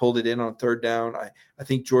targets, and he pulled it in on third down. I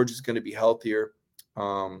think George is going to be healthier.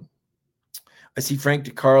 I see Frank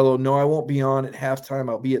DiCarlo. No, I won't be on at halftime.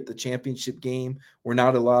 I'll be at the championship game. We're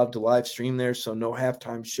not allowed to live stream there, so no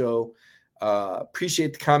halftime show.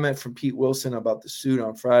 Appreciate the comment from Pete Wilson about the suit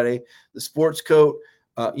on Friday. The sports coat,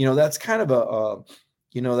 that's kind of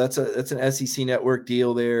that's an SEC network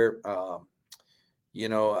deal there. I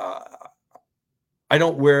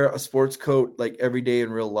don't wear a sports coat like every day in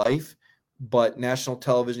real life, but national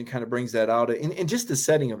television kind of brings that out, and just the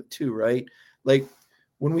setting of it too, right? Like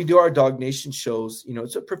when we do our Dog Nation shows,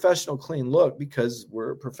 it's a professional, clean look because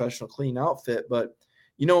we're a professional, clean outfit, but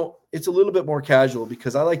it's a little bit more casual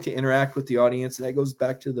because I like to interact with the audience, and that goes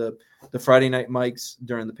back to the Friday night mics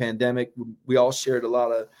during the pandemic. We all shared a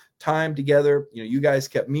lot of time together. You guys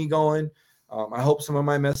kept me going. I hope some of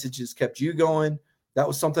my messages kept you going. That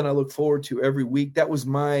was something I look forward to every week. That was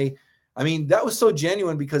that was so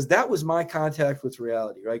genuine because that was my contact with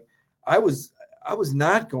reality, right? I was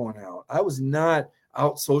not going out. I was not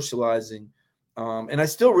out socializing. And I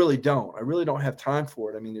still really don't. I really don't have time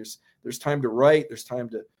for it. There's time to write. There's time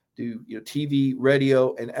to do TV,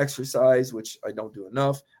 radio, and exercise, which I don't do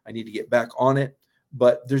enough. I need to get back on it.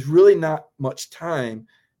 But there's really not much time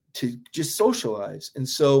to just socialize. And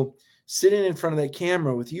so sitting in front of that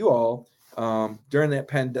camera with you all during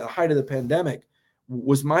the height of the pandemic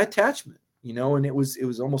was my attachment, and it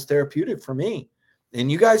was almost therapeutic for me.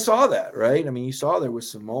 And you guys saw that, right? You saw there was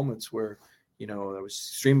some moments where there was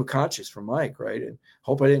stream of conscious from Mike, right? And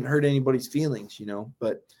hope I didn't hurt anybody's feelings,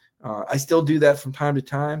 but I still do that from time to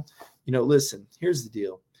time. Listen, here's the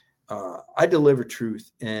deal. I deliver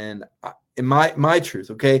truth and my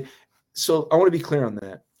truth. Okay. So I want to be clear on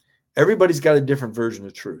that. Everybody's got a different version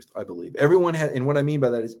of truth, I believe. Everyone has, and what I mean by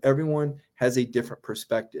that is everyone has a different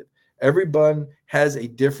perspective. Everyone has a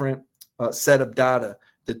different set of data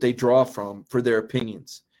that they draw from for their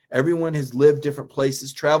opinions. Everyone has lived different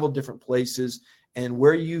places, traveled different places, and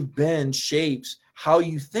where you've been shapes how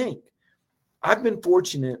you think. I've been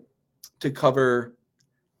fortunate to cover,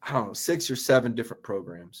 6 or 7 different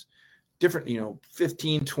programs, different,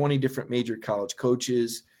 15, 20 different major college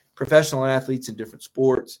coaches, professional athletes in different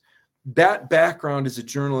sports. That background as a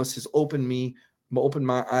journalist has opened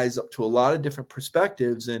my eyes up to a lot of different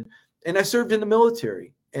perspectives. And I served in the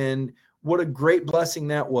military, and what a great blessing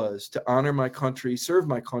that was to honor my country, serve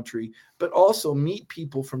my country, but also meet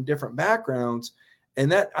people from different backgrounds.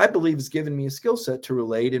 And that, I believe, has given me a skill set to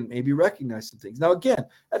relate and maybe recognize some things. Now, again,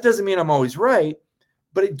 that doesn't mean I'm always right,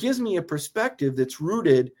 but it gives me a perspective that's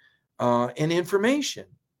rooted in information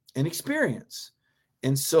and experience.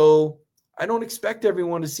 And so I don't expect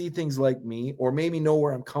everyone to see things like me or maybe know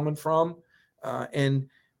where I'm coming from. And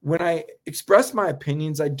when I express my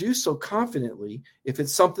opinions, I do so confidently if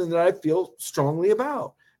it's something that I feel strongly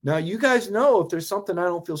about. Now, you guys know if there's something I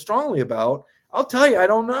don't feel strongly about, I'll tell you I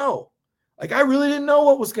don't know. Like, I really didn't know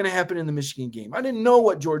what was going to happen in the Michigan game. I didn't know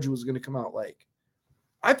what Georgia was going to come out like.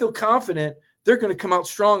 I feel confident they're going to come out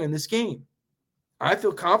strong in this game. I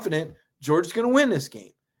feel confident Georgia's going to win this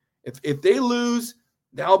game. If they lose,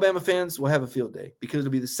 the Alabama fans will have a field day because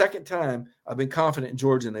it'll be the second time I've been confident in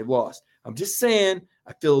Georgia and they've lost. I'm just saying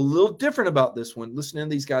I feel a little different about this one listening to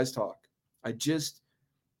these guys talk.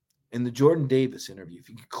 In the Jordan Davis interview, if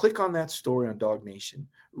you can click on that story on Dog Nation,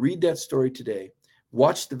 read that story today,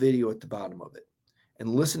 watch the video at the bottom of it,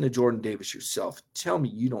 and listen to Jordan Davis yourself. Tell me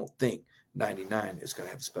you don't think 99 is going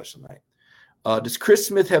to have a special night. Does Chris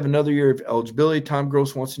Smith have another year of eligibility? Tom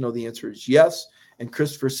Gross wants to know. The answer is yes, and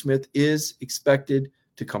Christopher Smith is expected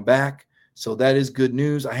to come back. So that is good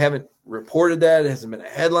news. I haven't reported that. It hasn't been a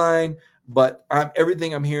headline, but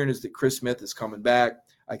everything I'm hearing is that Chris Smith is coming back.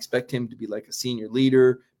 I expect him to be like a senior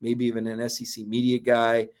leader, maybe even an SEC media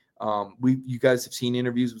guy. You guys have seen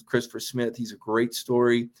interviews with Christopher Smith. He's a great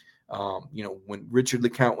story. When Richard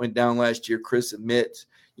LeCount went down last year, Chris admits,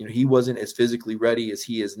 he wasn't as physically ready as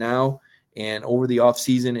he is now. And over the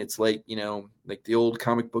offseason, it's like the old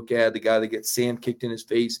comic book ad, the guy that gets sand kicked in his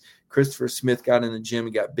face. Christopher Smith got in the gym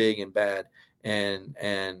and got big and bad and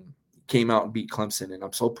came out and beat Clemson. And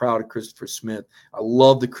I'm so proud of Christopher Smith. I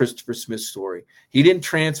love the Christopher Smith story. He didn't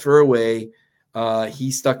transfer away. He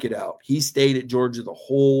stuck it out. He stayed at Georgia the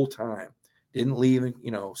whole time. Didn't leave,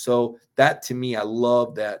 So that, to me, I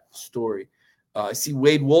love that story. I see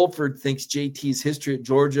Wade Wolford thinks JT's history at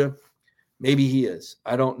Georgia. Maybe he is.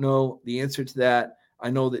 I don't know the answer to that. I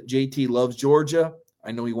know that JT loves Georgia.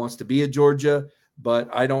 I know he wants to be at Georgia, but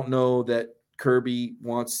I don't know that Kirby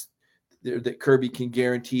can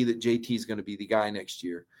guarantee that JT is going to be the guy next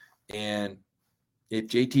year. And, If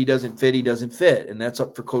JT doesn't fit, he doesn't fit. And that's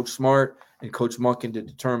up for Coach Smart and Coach Monken to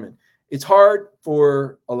determine. It's hard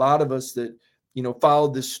for a lot of us that,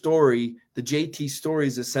 followed this story. The JT story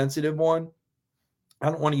is a sensitive one. I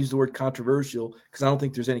don't want to use the word controversial because I don't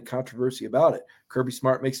think there's any controversy about it. Kirby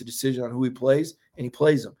Smart makes a decision on who he plays, and he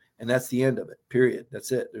plays them. And that's the end of it, period.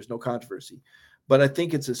 That's it. There's no controversy. But I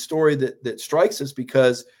think it's a story that strikes us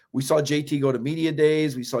because we saw JT go to media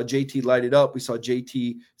days. We saw JT light it up. We saw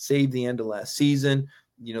JT save the end of last season.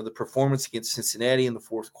 The performance against Cincinnati in the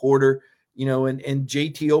fourth quarter, and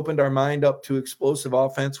JT opened our mind up to explosive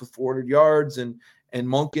offense with 400 yards and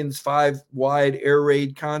Monken's 5-wide air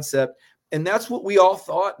raid concept. And that's what we all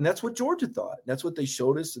thought, and that's what Georgia thought. And that's what they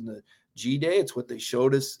showed us in the G-Day. It's what they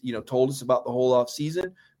showed us, told us about the whole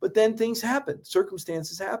offseason. But then things happen.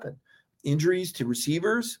 Circumstances happen. Injuries to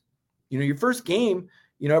receivers. Your first game,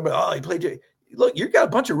 but he played. Look, you've got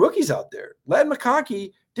a bunch of rookies out there. Ladd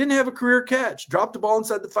McConkey didn't have a career catch, dropped the ball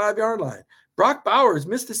inside the 5-yard line. Brock Bowers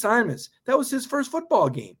missed assignments. That was his first football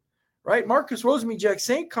game, right? Marcus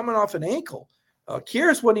Rosemy-Jacksaint coming off an ankle.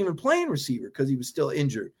 Kieris wasn't even playing receiver because he was still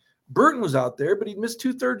injured. Burton was out there, but he missed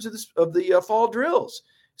 2/3 of the fall drills.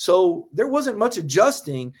 So there wasn't much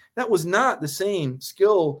adjusting. That was not the same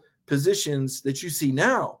skill positions that you see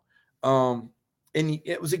now. And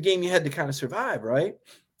it was a game you had to kind of survive, right?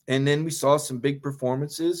 And then we saw some big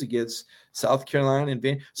performances against South Carolina and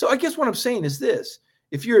Van. So I guess what I'm saying is this.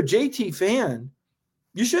 If you're a JT fan,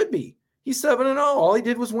 you should be. He's 7-0. All he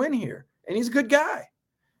did was win here, and he's a good guy.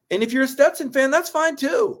 And if you're a Stetson fan, that's fine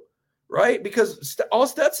too, right? Because all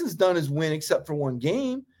Stetson's done is win except for one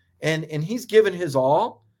game, and he's given his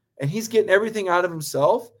all, and he's getting everything out of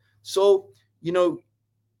himself. So, you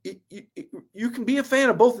can be a fan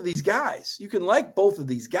of both of these guys. You can like both of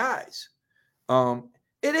these guys.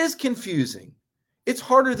 It is confusing. It's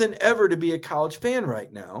harder than ever to be a college fan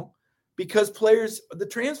right now because the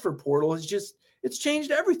transfer portal it's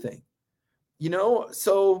changed everything,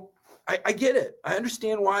 So I get it. I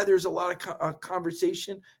understand why there's a lot of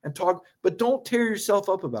conversation and talk, but don't tear yourself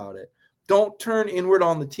up about it. Don't turn inward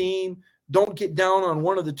on the team. Don't get down on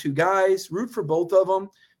one of the two guys. Root for both of them.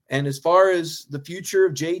 And as far as the future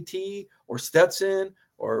of JT or Stetson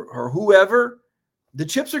or whoever, the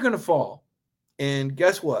chips are going to fall. And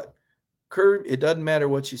guess what? It doesn't matter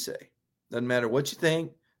what you say. Doesn't matter what you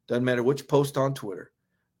think. Doesn't matter what you post on Twitter.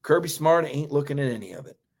 Kirby Smart ain't looking at any of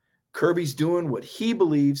it. Kirby's doing what he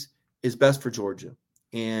believes is best for Georgia.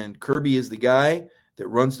 And Kirby is the guy that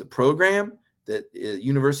runs the program that the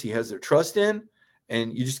university has their trust in.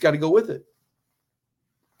 And you just got to go with it.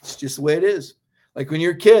 It's just the way it is. Like when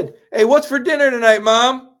you're a kid, hey, what's for dinner tonight,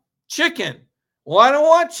 Mom? Chicken. Well, I don't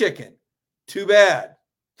want chicken. Too bad.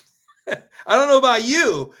 I don't know about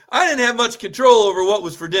you. I didn't have much control over what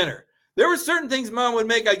was for dinner. There were certain things Mom would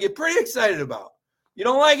make I'd get pretty excited about. You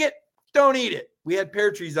don't like it? Don't eat it. We had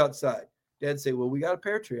pear trees outside. Dad'd say, well, we got a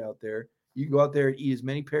pear tree out there. You can go out there and eat as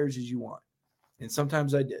many pears as you want. And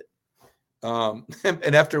sometimes I did.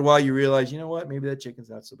 And after a while, you realize, you know what? Maybe that chicken's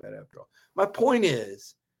not so bad after all. My point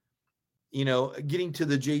is, getting to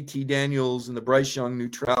the JT Daniels and the Bryce Young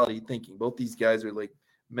neutrality thinking, both these guys are like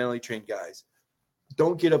mentally trained guys.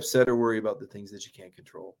 Don't get upset or worry about the things that you can't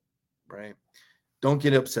control, right? Don't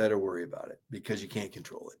get upset or worry about it because you can't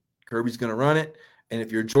control it. Kirby's going to run it. And if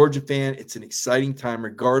you're a Georgia fan, it's an exciting time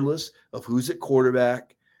regardless of who's at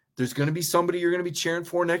quarterback. There's going to be somebody you're going to be cheering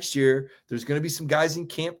for next year. There's going to be some guys in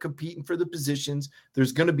camp competing for the positions.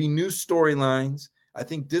 There's going to be new storylines. I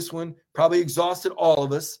think this one probably exhausted all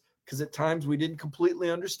of us because at times we didn't completely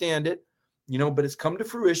understand it, but it's come to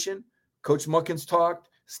fruition. Coach Muckin's talked.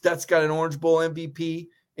 Stet's got an Orange Bowl MVP,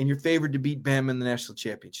 and you're favored to beat Bama in the national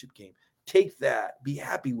championship game. Take that. Be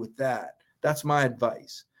happy with that. That's my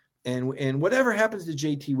advice. And whatever happens to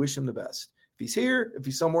JT, wish him the best. If he's here, if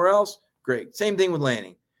he's somewhere else, great. Same thing with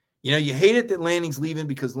Lanning. You hate it that Lanning's leaving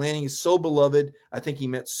because Lanning is so beloved. I think he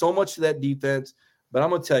meant so much to that defense. But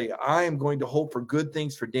I'm going to tell you, I am going to hope for good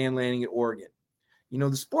things for Dan Lanning at Oregon.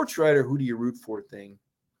 The sports writer, who do you root for thing,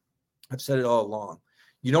 I've said it all along.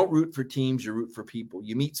 You don't root for teams, you root for people.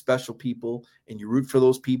 You meet special people, and you root for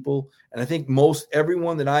those people. And I think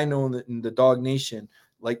everyone that I know in the Dog Nation,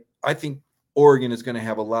 I think Oregon is going to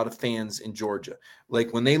have a lot of fans in Georgia.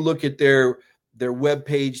 Like when they look at their web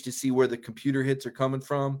page to see where the computer hits are coming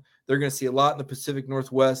from, they're going to see a lot in the Pacific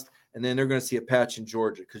Northwest, and then they're going to see a patch in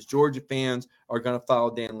Georgia because Georgia fans are going to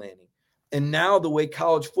follow Dan Lanning. And now the way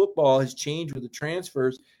college football has changed with the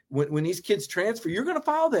transfers, when these kids transfer, you're going to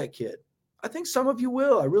follow that kid. I think some of you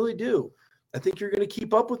will. I really do. I think you're going to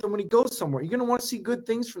keep up with him when he goes somewhere. You're going to want to see good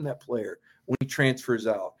things from that player when he transfers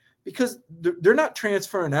out because they're not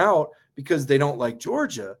transferring out because they don't like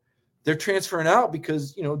Georgia. They're transferring out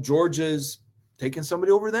because, Georgia's taking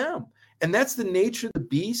somebody over them. And that's the nature of the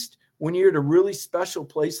beast. When you're at a really special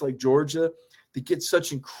place like Georgia that gets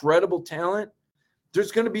such incredible talent,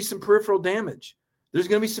 there's going to be some peripheral damage. There's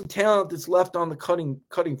going to be some talent that's left on the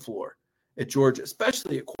cutting floor at Georgia,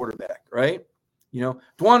 especially at quarterback, right?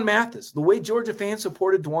 Dwan Mathis, the way Georgia fans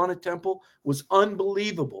supported Dwan at Temple was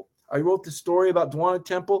unbelievable. I wrote the story about Dwan at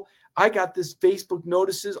Temple. I got this Facebook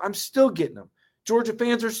notices. I'm still getting them. Georgia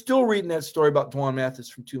fans are still reading that story about Dwan Mathis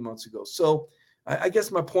from 2 months ago. So I guess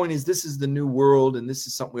my point is this is the new world, and this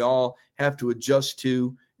is something we all have to adjust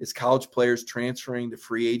to as college players transferring to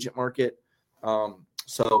free agent market.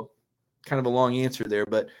 So kind of a long answer there,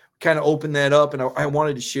 but kind of open that up, and I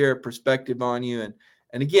wanted to share a perspective on you.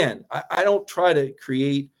 And again, I don't try to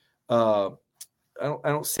create I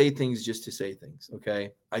don't say things just to say things,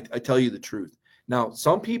 okay? I tell you the truth. Now,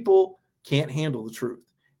 some people can't handle the truth.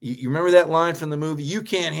 You remember that line from the movie, you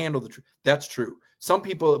can't handle the truth. That's true. Some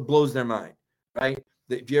people, it blows their mind, right?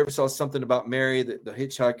 If you ever saw something about Mary, the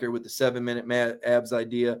hitchhiker with the 7-minute abs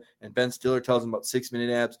idea, and Ben Stiller tells him about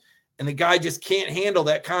 6-minute abs, and the guy just can't handle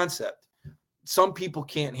that concept. Some people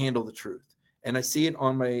can't handle the truth. And I see it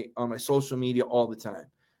on my social media all the time.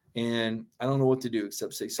 And I don't know what to do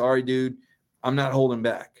except say, sorry, dude, I'm not holding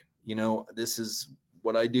back. This is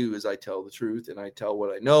what I do is I tell the truth, and I tell what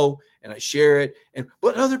I know, and I share it.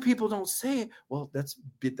 But other people don't say it. Well, that's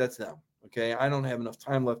them. Okay. I don't have enough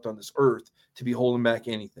time left on this earth to be holding back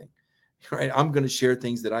anything, right? I'm going to share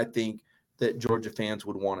things that I think that Georgia fans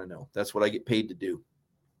would want to know. That's what I get paid to do.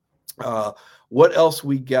 What else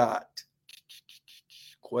we got?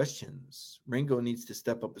 Questions. Ringo needs to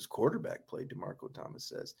step up his quarterback play, DeMarco Thomas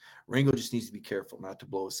says. Ringo just needs to be careful not to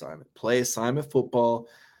blow assignment. Play assignment football.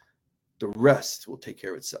 The rest will take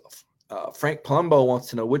care of itself. Frank Palumbo wants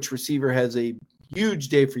to know which receiver has a huge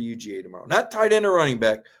day for UGA tomorrow. Not tight end or running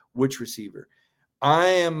back. Which receiver?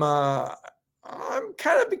 I'm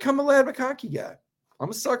kind of become a Ladd McConkey guy. I'm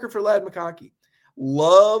a sucker for Ladd McConkey.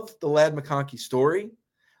 Love the Ladd McConkey story.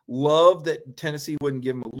 Love that Tennessee wouldn't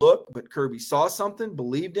give him a look, but Kirby saw something,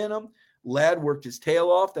 believed in him. Ladd worked his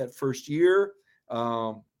tail off that first year.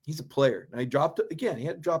 He's a player. Now he dropped again. He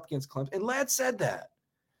had to drop against Clemson, and Ladd said that.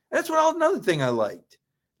 That's another thing I liked.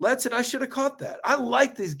 Ladd said, I should have caught that. I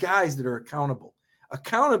like these guys that are accountable.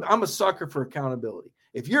 I'm a sucker for accountability.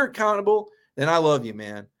 If you're accountable, then I love you,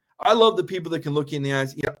 man. I love the people that can look you in the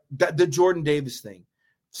eyes. Yeah, the Jordan Davis thing,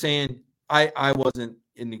 saying I wasn't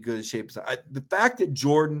in good shape. The fact that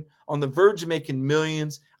Jordan, on the verge of making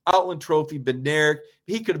millions, Outland Trophy, Bednarik,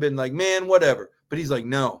 he could have been like, man, whatever. But he's like,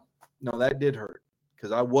 no, that did hurt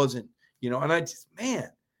because I wasn't, and I just, man,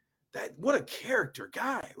 what a character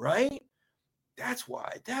guy, right? That's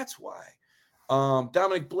why.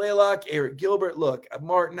 Dominic Blaylock, Eric Gilbert. Look,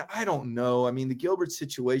 Martin, I don't know. I mean, the Gilbert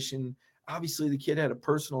situation, obviously the kid had a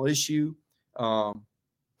personal issue.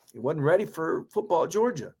 He wasn't ready for football at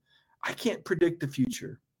Georgia. I can't predict the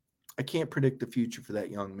future. For that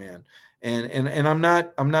young man. And I'm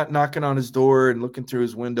not knocking on his door and looking through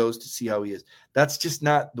his windows to see how he is. That's just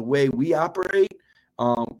not the way we operate.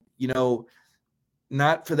 Not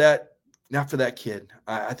for that kid.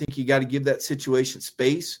 I think you got to give that situation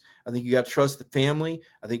space. I think you got to trust the family.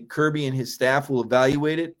 I think Kirby and his staff will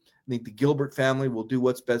evaluate it. I think the Gilbert family will do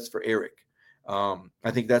what's best for Eric.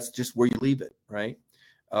 I think that's just where you leave it, right?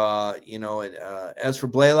 As for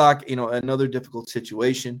Blaylock, another difficult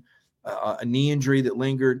situation, a knee injury that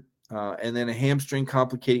lingered, and then a hamstring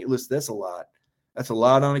complicating. Listen, that's a lot. That's a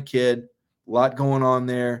lot on a kid. A lot going on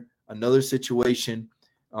there. Another situation.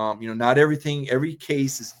 Not every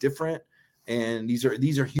case is different, and these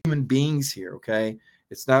are human beings here. Okay.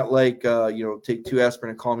 It's not like, take 2 aspirin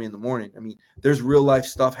and call me in the morning. I mean, there's real life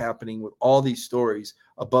stuff happening with all these stories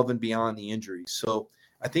above and beyond the injuries. So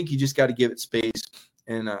I think you just got to give it space.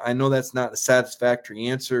 And I know that's not a satisfactory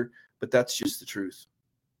answer, but that's just the truth.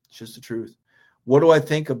 It's just the truth. What do I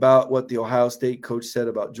think about what the Ohio State coach said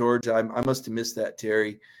about Georgia? I must have missed that,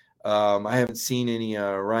 Terry. I haven't seen any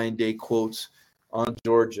Ryan Day quotes on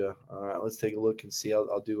Georgia. Let's take a look and see.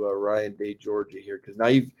 I'll do a Ryan Day Georgia here because now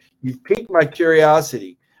you've piqued my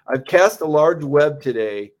curiosity. I've cast a large web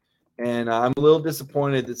today, and I'm a little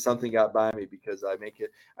disappointed that something got by me because I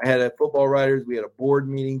had a football writers. We had a board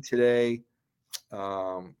meeting today,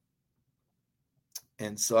 and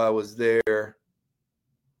so I was there.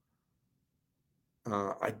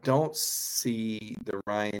 I don't see the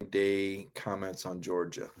Ryan Day comments on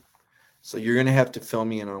Georgia. So you're going to have to fill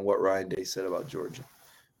me in on what Ryan Day said about Georgia.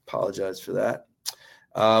 Apologize for that.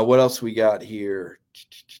 What else we got here?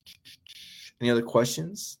 Any other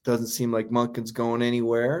questions? Doesn't seem like Monken's going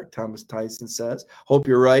anywhere, Thomas Tyson says. Hope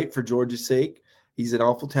you're right for Georgia's sake. He's an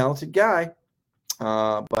awful talented guy.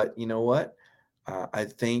 But you know what? I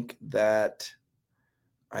think that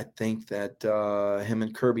him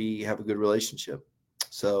and Kirby have a good relationship.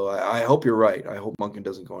 So I hope you're right. I hope Monken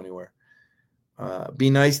doesn't go anywhere. Be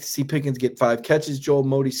nice to see Pickens get 5 catches, Joel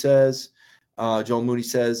Moody says.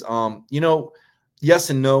 Yes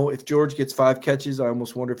and no. If George gets 5 catches, I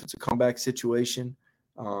almost wonder if it's a comeback situation.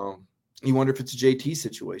 You wonder if it's a JT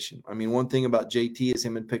situation. I mean, one thing about JT is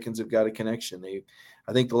him and Pickens have got a connection.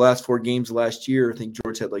 I think the last 4 games last year, I think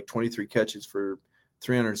George had like 23 catches for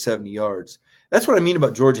 370 yards. That's what I mean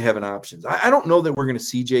about Georgia having options. I don't know that we're going to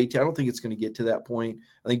see JT. I don't think it's going to get to that point.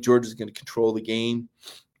 I think Georgia is going to control the game,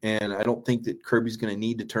 and I don't think that Kirby's going to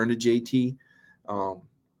need to turn to JT.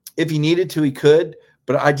 If he needed to, he could,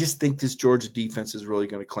 but I just think this Georgia defense is really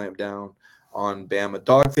going to clamp down on Bama.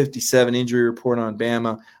 Dog 57 injury report on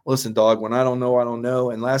Bama. Listen, dog, when I don't know, I don't know.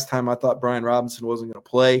 And last time I thought Brian Robinson wasn't going to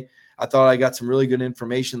play. I thought I got some really good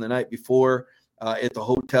information the night before at the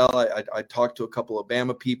hotel. I talked to a couple of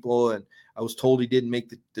Bama people, and I was told he didn't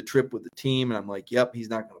make the trip with the team. And I'm like, yep, he's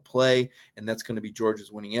not going to play, and that's going to be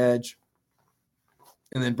Georgia's winning edge.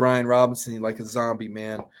 And then Brian Robinson, like a zombie,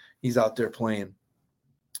 man, he's out there playing.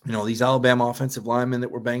 These Alabama offensive linemen that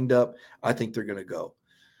were banged up, I think they're going to go.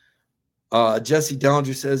 Jesse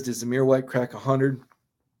Dellinger says, does Zamir White crack 100?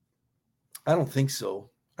 I don't think so.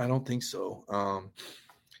 I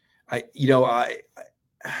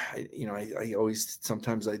always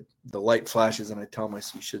sometimes the light flashes and I tell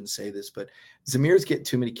myself you shouldn't say this, but Zamir's getting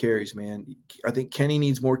too many carries, man. I think Kenny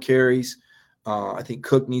needs more carries. I think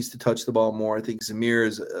Cook needs to touch the ball more. I think Zamir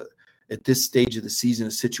is at this stage of the season a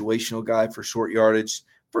situational guy for short yardage,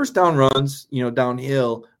 first down runs,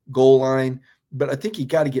 downhill, goal line. But I think you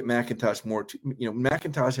got to get McIntosh more.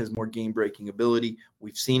 McIntosh has more game-breaking ability.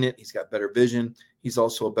 We've seen it. He's got better vision. He's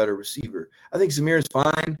also a better receiver. I think Zamir is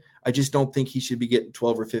fine. I just don't think he should be getting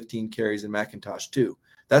 12 or 15 carries in McIntosh too.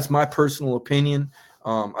 That's my personal opinion.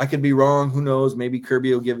 I could be wrong. Who knows? Maybe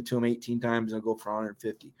Kirby will give it to him 18 times and go for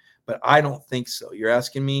 150. But I don't think so. You're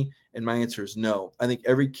asking me, and my answer is no. I think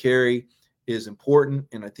every carry is important,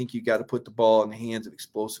 and I think you got to put the ball in the hands of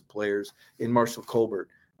explosive players. In Marshall Colbert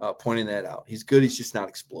pointing that out. He's good. He's just not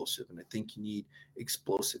explosive, and I think you need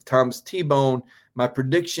explosive. Thomas T-Bone, my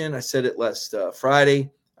prediction, I said it last Friday.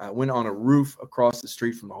 I went on a roof across the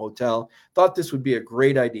street from the hotel. Thought this would be a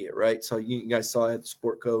great idea, right? So you guys saw I had the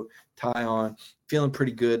sport coat, tie on, feeling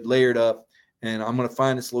pretty good, layered up, and I'm going to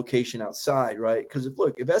find this location outside, right? Because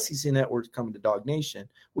if SEC Network's coming to Dog Nation,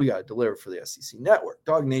 we got to deliver for the SEC Network.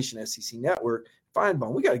 Dog Nation, SEC Network,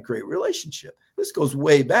 Feinbaum, we got a great relationship. This goes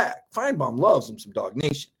way back. Feinbaum loves him some Dog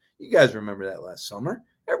Nation. You guys remember that last summer.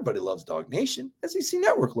 Everybody loves Dog Nation. SEC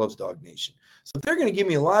Network loves Dog Nation. So if they're going to give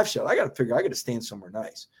me a live shot, I got to stand somewhere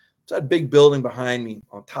nice. So that big building behind me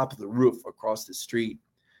on top of the roof across the street.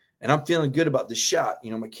 And I'm feeling good about the shot.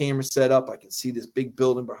 My camera's set up. I can see this big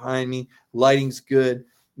building behind me. Lighting's good.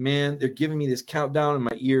 Man, they're giving me this countdown in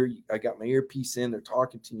my ear. I got my earpiece in. They're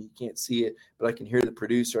talking to me. You can't see it, but I can hear the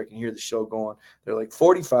producer. I can hear the show going. They're like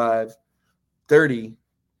 45, 30,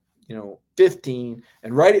 15.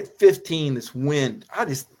 And right at 15, this wind,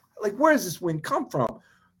 where does this wind come from?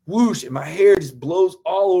 Whoosh, and my hair just blows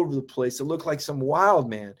all over the place. It looked like some wild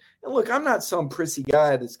man. And look, I'm not some prissy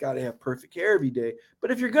guy that's got to have perfect hair every day. But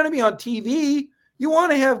if you're going to be on TV, you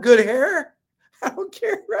want to have good hair. I don't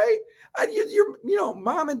care, right?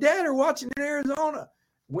 Mom and dad are watching in Arizona.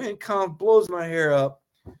 Wind comes, blows my hair up.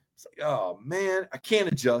 It's like, oh, man, I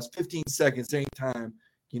can't adjust. 15 seconds, ain't time.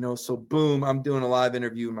 So boom, I'm doing a live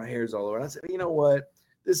interview and my hair's all over. And I said, you know what?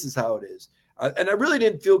 This is how it is. And I really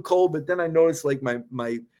didn't feel cold, but then I noticed like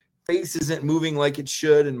my face isn't moving like it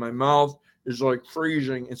should, and my mouth is like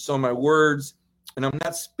freezing. And so my words, and I'm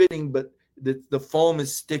not spitting, but the foam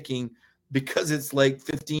is sticking because it's like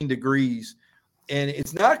 15 degrees. And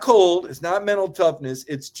it's not cold. It's not mental toughness.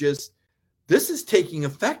 It's just this is taking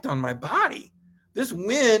effect on my body. This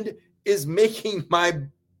wind is making my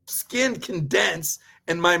skin condense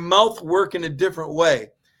and my mouth work in a different way.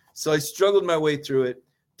 So I struggled my way through it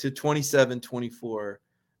to 27-24,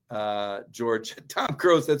 George. Tom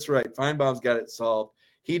Gross, that's right. Feinbaum's got it solved.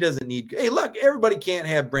 He doesn't need – hey, look, everybody can't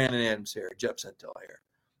have Brandon Adams hair, Jeff Sentell hair.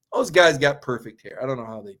 Those guys got perfect hair. I don't know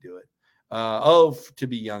how they do it. To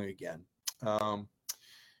be young again.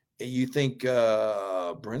 You think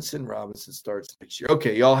Brinson Robinson starts next year.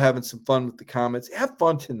 Okay, y'all having some fun with the comments. Have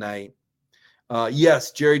fun tonight.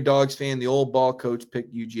 Yes, Jerry Dogs fan, the old ball coach,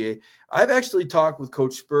 picked UGA. I've actually talked with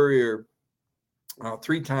Coach Spurrier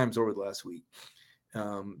 3 times over the last week.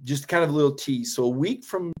 Just kind of a little tease. So a week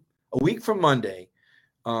from Monday,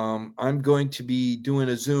 I'm going to be doing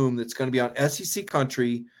a Zoom that's going to be on SEC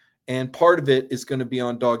Country And part of it is going to be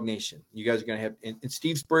on Dog Nation. You guys are going to have, and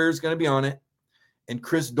Steve Spurrier is going to be on it. And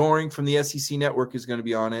Chris Doring from the SEC Network is going to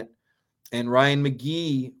be on it. And Ryan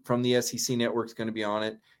McGee from the SEC Network is going to be on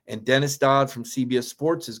it. And Dennis Dodd from CBS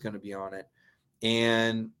Sports is going to be on it.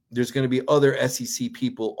 And there's going to be other SEC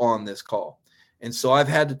people on this call. And so I've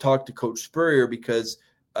had to talk to Coach Spurrier because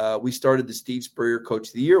we started the Steve Spurrier Coach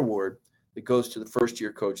of the Year Award that goes to the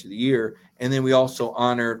first-year Coach of the Year. And then we also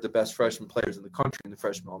honor the best freshman players in the country in the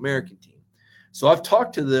freshman All-American team. So I've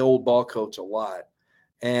talked to the old ball coach a lot.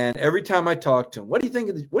 And every time I talk to him, what do you think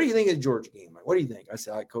of the Georgia game? What do you think? I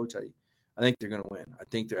said, Coach, I think they're going to win. I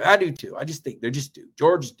do too. I just think they're just due.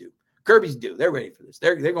 Georgia's due. Kirby's due. They're ready for this.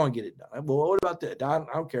 They're going to get it done. Well, what about that? I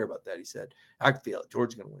don't care about that. He said, I can feel it.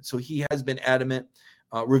 Georgia's going to win. So he has been adamant.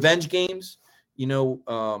 Revenge games, in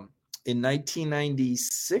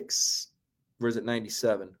 1996, or is it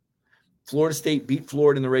 97? Florida State beat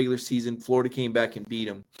Florida in the regular season. Florida came back and beat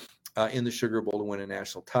them in the Sugar Bowl to win a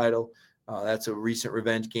national title. That's a recent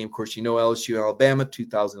revenge game. Of course, LSU, Alabama,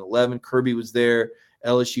 2011. Kirby was there.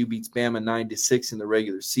 LSU beats Bama 9-6 in the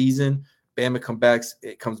regular season. Bama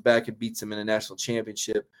comes back and beats them in a national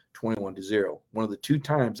championship 21-0. One of the two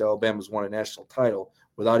times Alabama's won a national title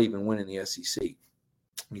without even winning the SEC.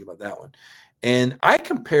 Think about that one. And I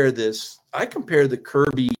compare the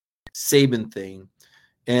Kirby Saban thing,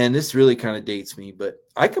 and this really kind of dates me, but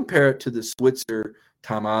I compare it to the Switzer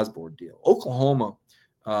Tom Osborne deal. Oklahoma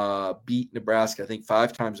beat Nebraska, I think,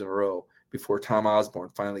 5 times in a row before Tom Osborne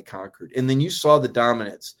finally conquered. And then you saw the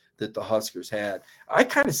dominance that the Huskers had. I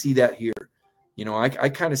kind of see that here. I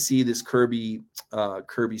kind of see this Kirby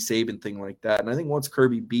Saban thing like that. And I think once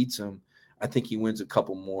Kirby beats him, I think he wins a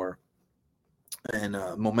couple more. And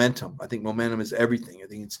momentum. I think momentum is everything. I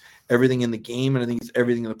think it's everything in the game, and I think it's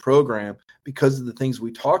everything in the program because of the things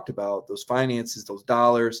we talked about, those finances, those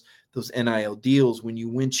dollars, those NIL deals. When you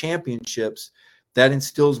win championships, that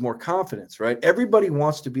instills more confidence, right? Everybody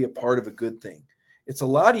wants to be a part of a good thing. It's a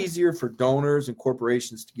lot easier for donors and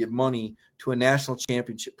corporations to give money to a national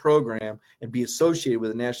championship program and be associated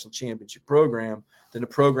with a national championship program than a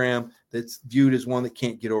program that's viewed as one that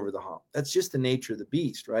can't get over the hump. That's just the nature of the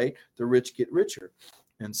beast, right? The rich get richer.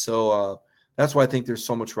 And so that's why I think there's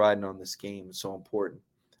so much riding on this game. It's so important.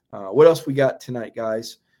 What else we got tonight,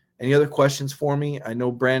 guys? Any other questions for me? I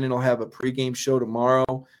know Brandon will have a pregame show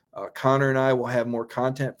tomorrow. Connor and I will have more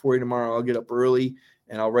content for you tomorrow. I'll get up early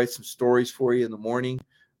and I'll write some stories for you in the morning.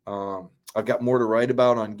 I've got more to write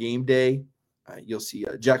about on game day. You'll see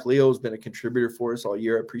Jack Leo has been a contributor for us all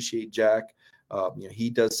year. I appreciate Jack. He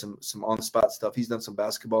does some on-the-spot stuff. He's done some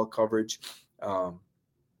basketball coverage.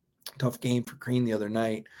 Tough game for Crean the other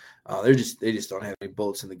night. They just don't have any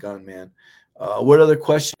bullets in the gun, man. What other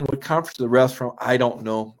question? What conference are the refs from? I don't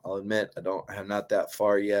know. I'll admit I have not that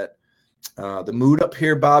far yet. The mood up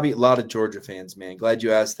here, Bobby, a lot of Georgia fans, man. Glad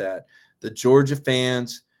you asked that. The Georgia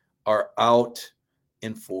fans are out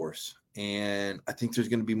in force, and I think there's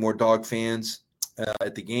going to be more Dog fans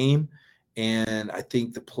at the game, and I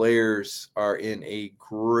think the players are in a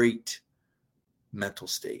great mental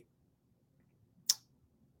state.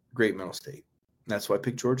 Great mental state. That's why I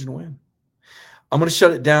picked Georgia to win. I'm going to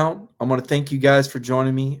shut it down. I'm going to thank you guys for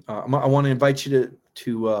joining me. I want to invite you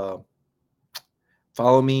to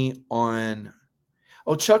follow me on –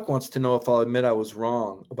 oh, Chuck wants to know if I'll admit I was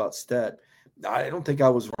wrong about Stet. I don't think I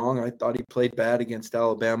was wrong. I thought he played bad against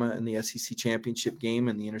Alabama in the SEC championship game,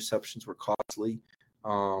 and the interceptions were costly.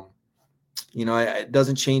 It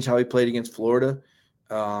doesn't change how he played against Florida.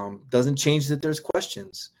 Doesn't change that there's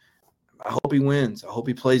questions. I hope he wins. I hope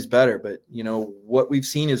he plays better. But, what we've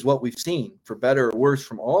seen is what we've seen, for better or worse,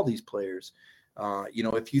 from all these players.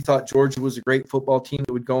 If you thought Georgia was a great football team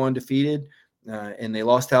that would go undefeated and they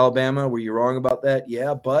lost to Alabama, were you wrong about that?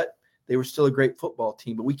 Yeah, but they were still a great football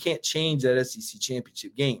team. But we can't change that SEC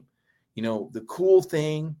championship game. The cool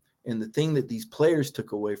thing and the thing that these players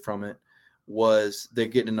took away from it was they're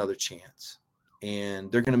getting another chance.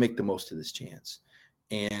 And they're going to make the most of this chance.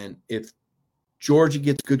 And if Georgia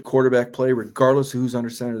gets good quarterback play, regardless of who's under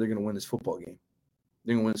center, they're going to win this football game.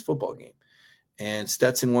 They're going to win this football game. And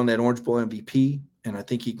Stetson won that Orange Bowl MVP, and I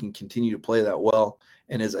think he can continue to play that well.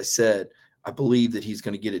 And as I said, I believe that he's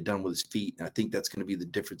going to get it done with his feet, and I think that's going to be the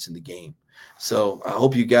difference in the game. So I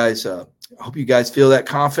hope you guys feel that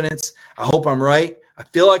confidence. I hope I'm right. I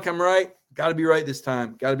feel like I'm right. Got to be right this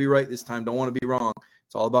time. Don't want to be wrong.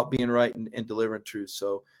 It's all about being right and delivering truth.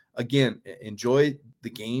 So again, enjoy the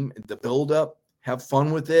game and the build-up. Have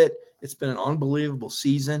fun with it. It's been an unbelievable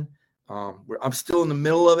season. I'm still in the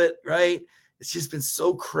middle of it, right? It's just been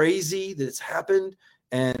so crazy that it's happened.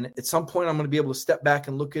 And at some point, I'm going to be able to step back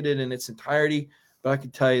and look at it in its entirety. But I can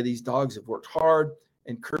tell you these Dogs have worked hard.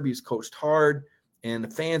 and Kirby's coached hard, and the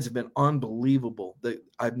fans have been unbelievable.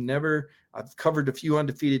 I've covered a few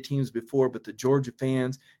undefeated teams before, but the Georgia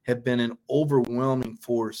fans have been an overwhelming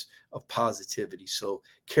force of positivity. So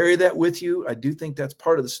carry that with you. I do think that's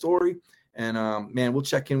part of the story. And, man, we'll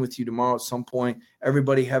check in with you tomorrow at some point.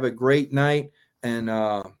 Everybody have a great night. And,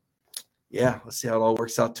 let's see how it all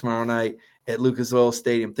works out tomorrow night at Lucas Oil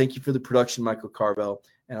Stadium. Thank you for the production, Michael Carvel.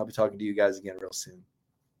 And I'll be talking to you guys again real soon.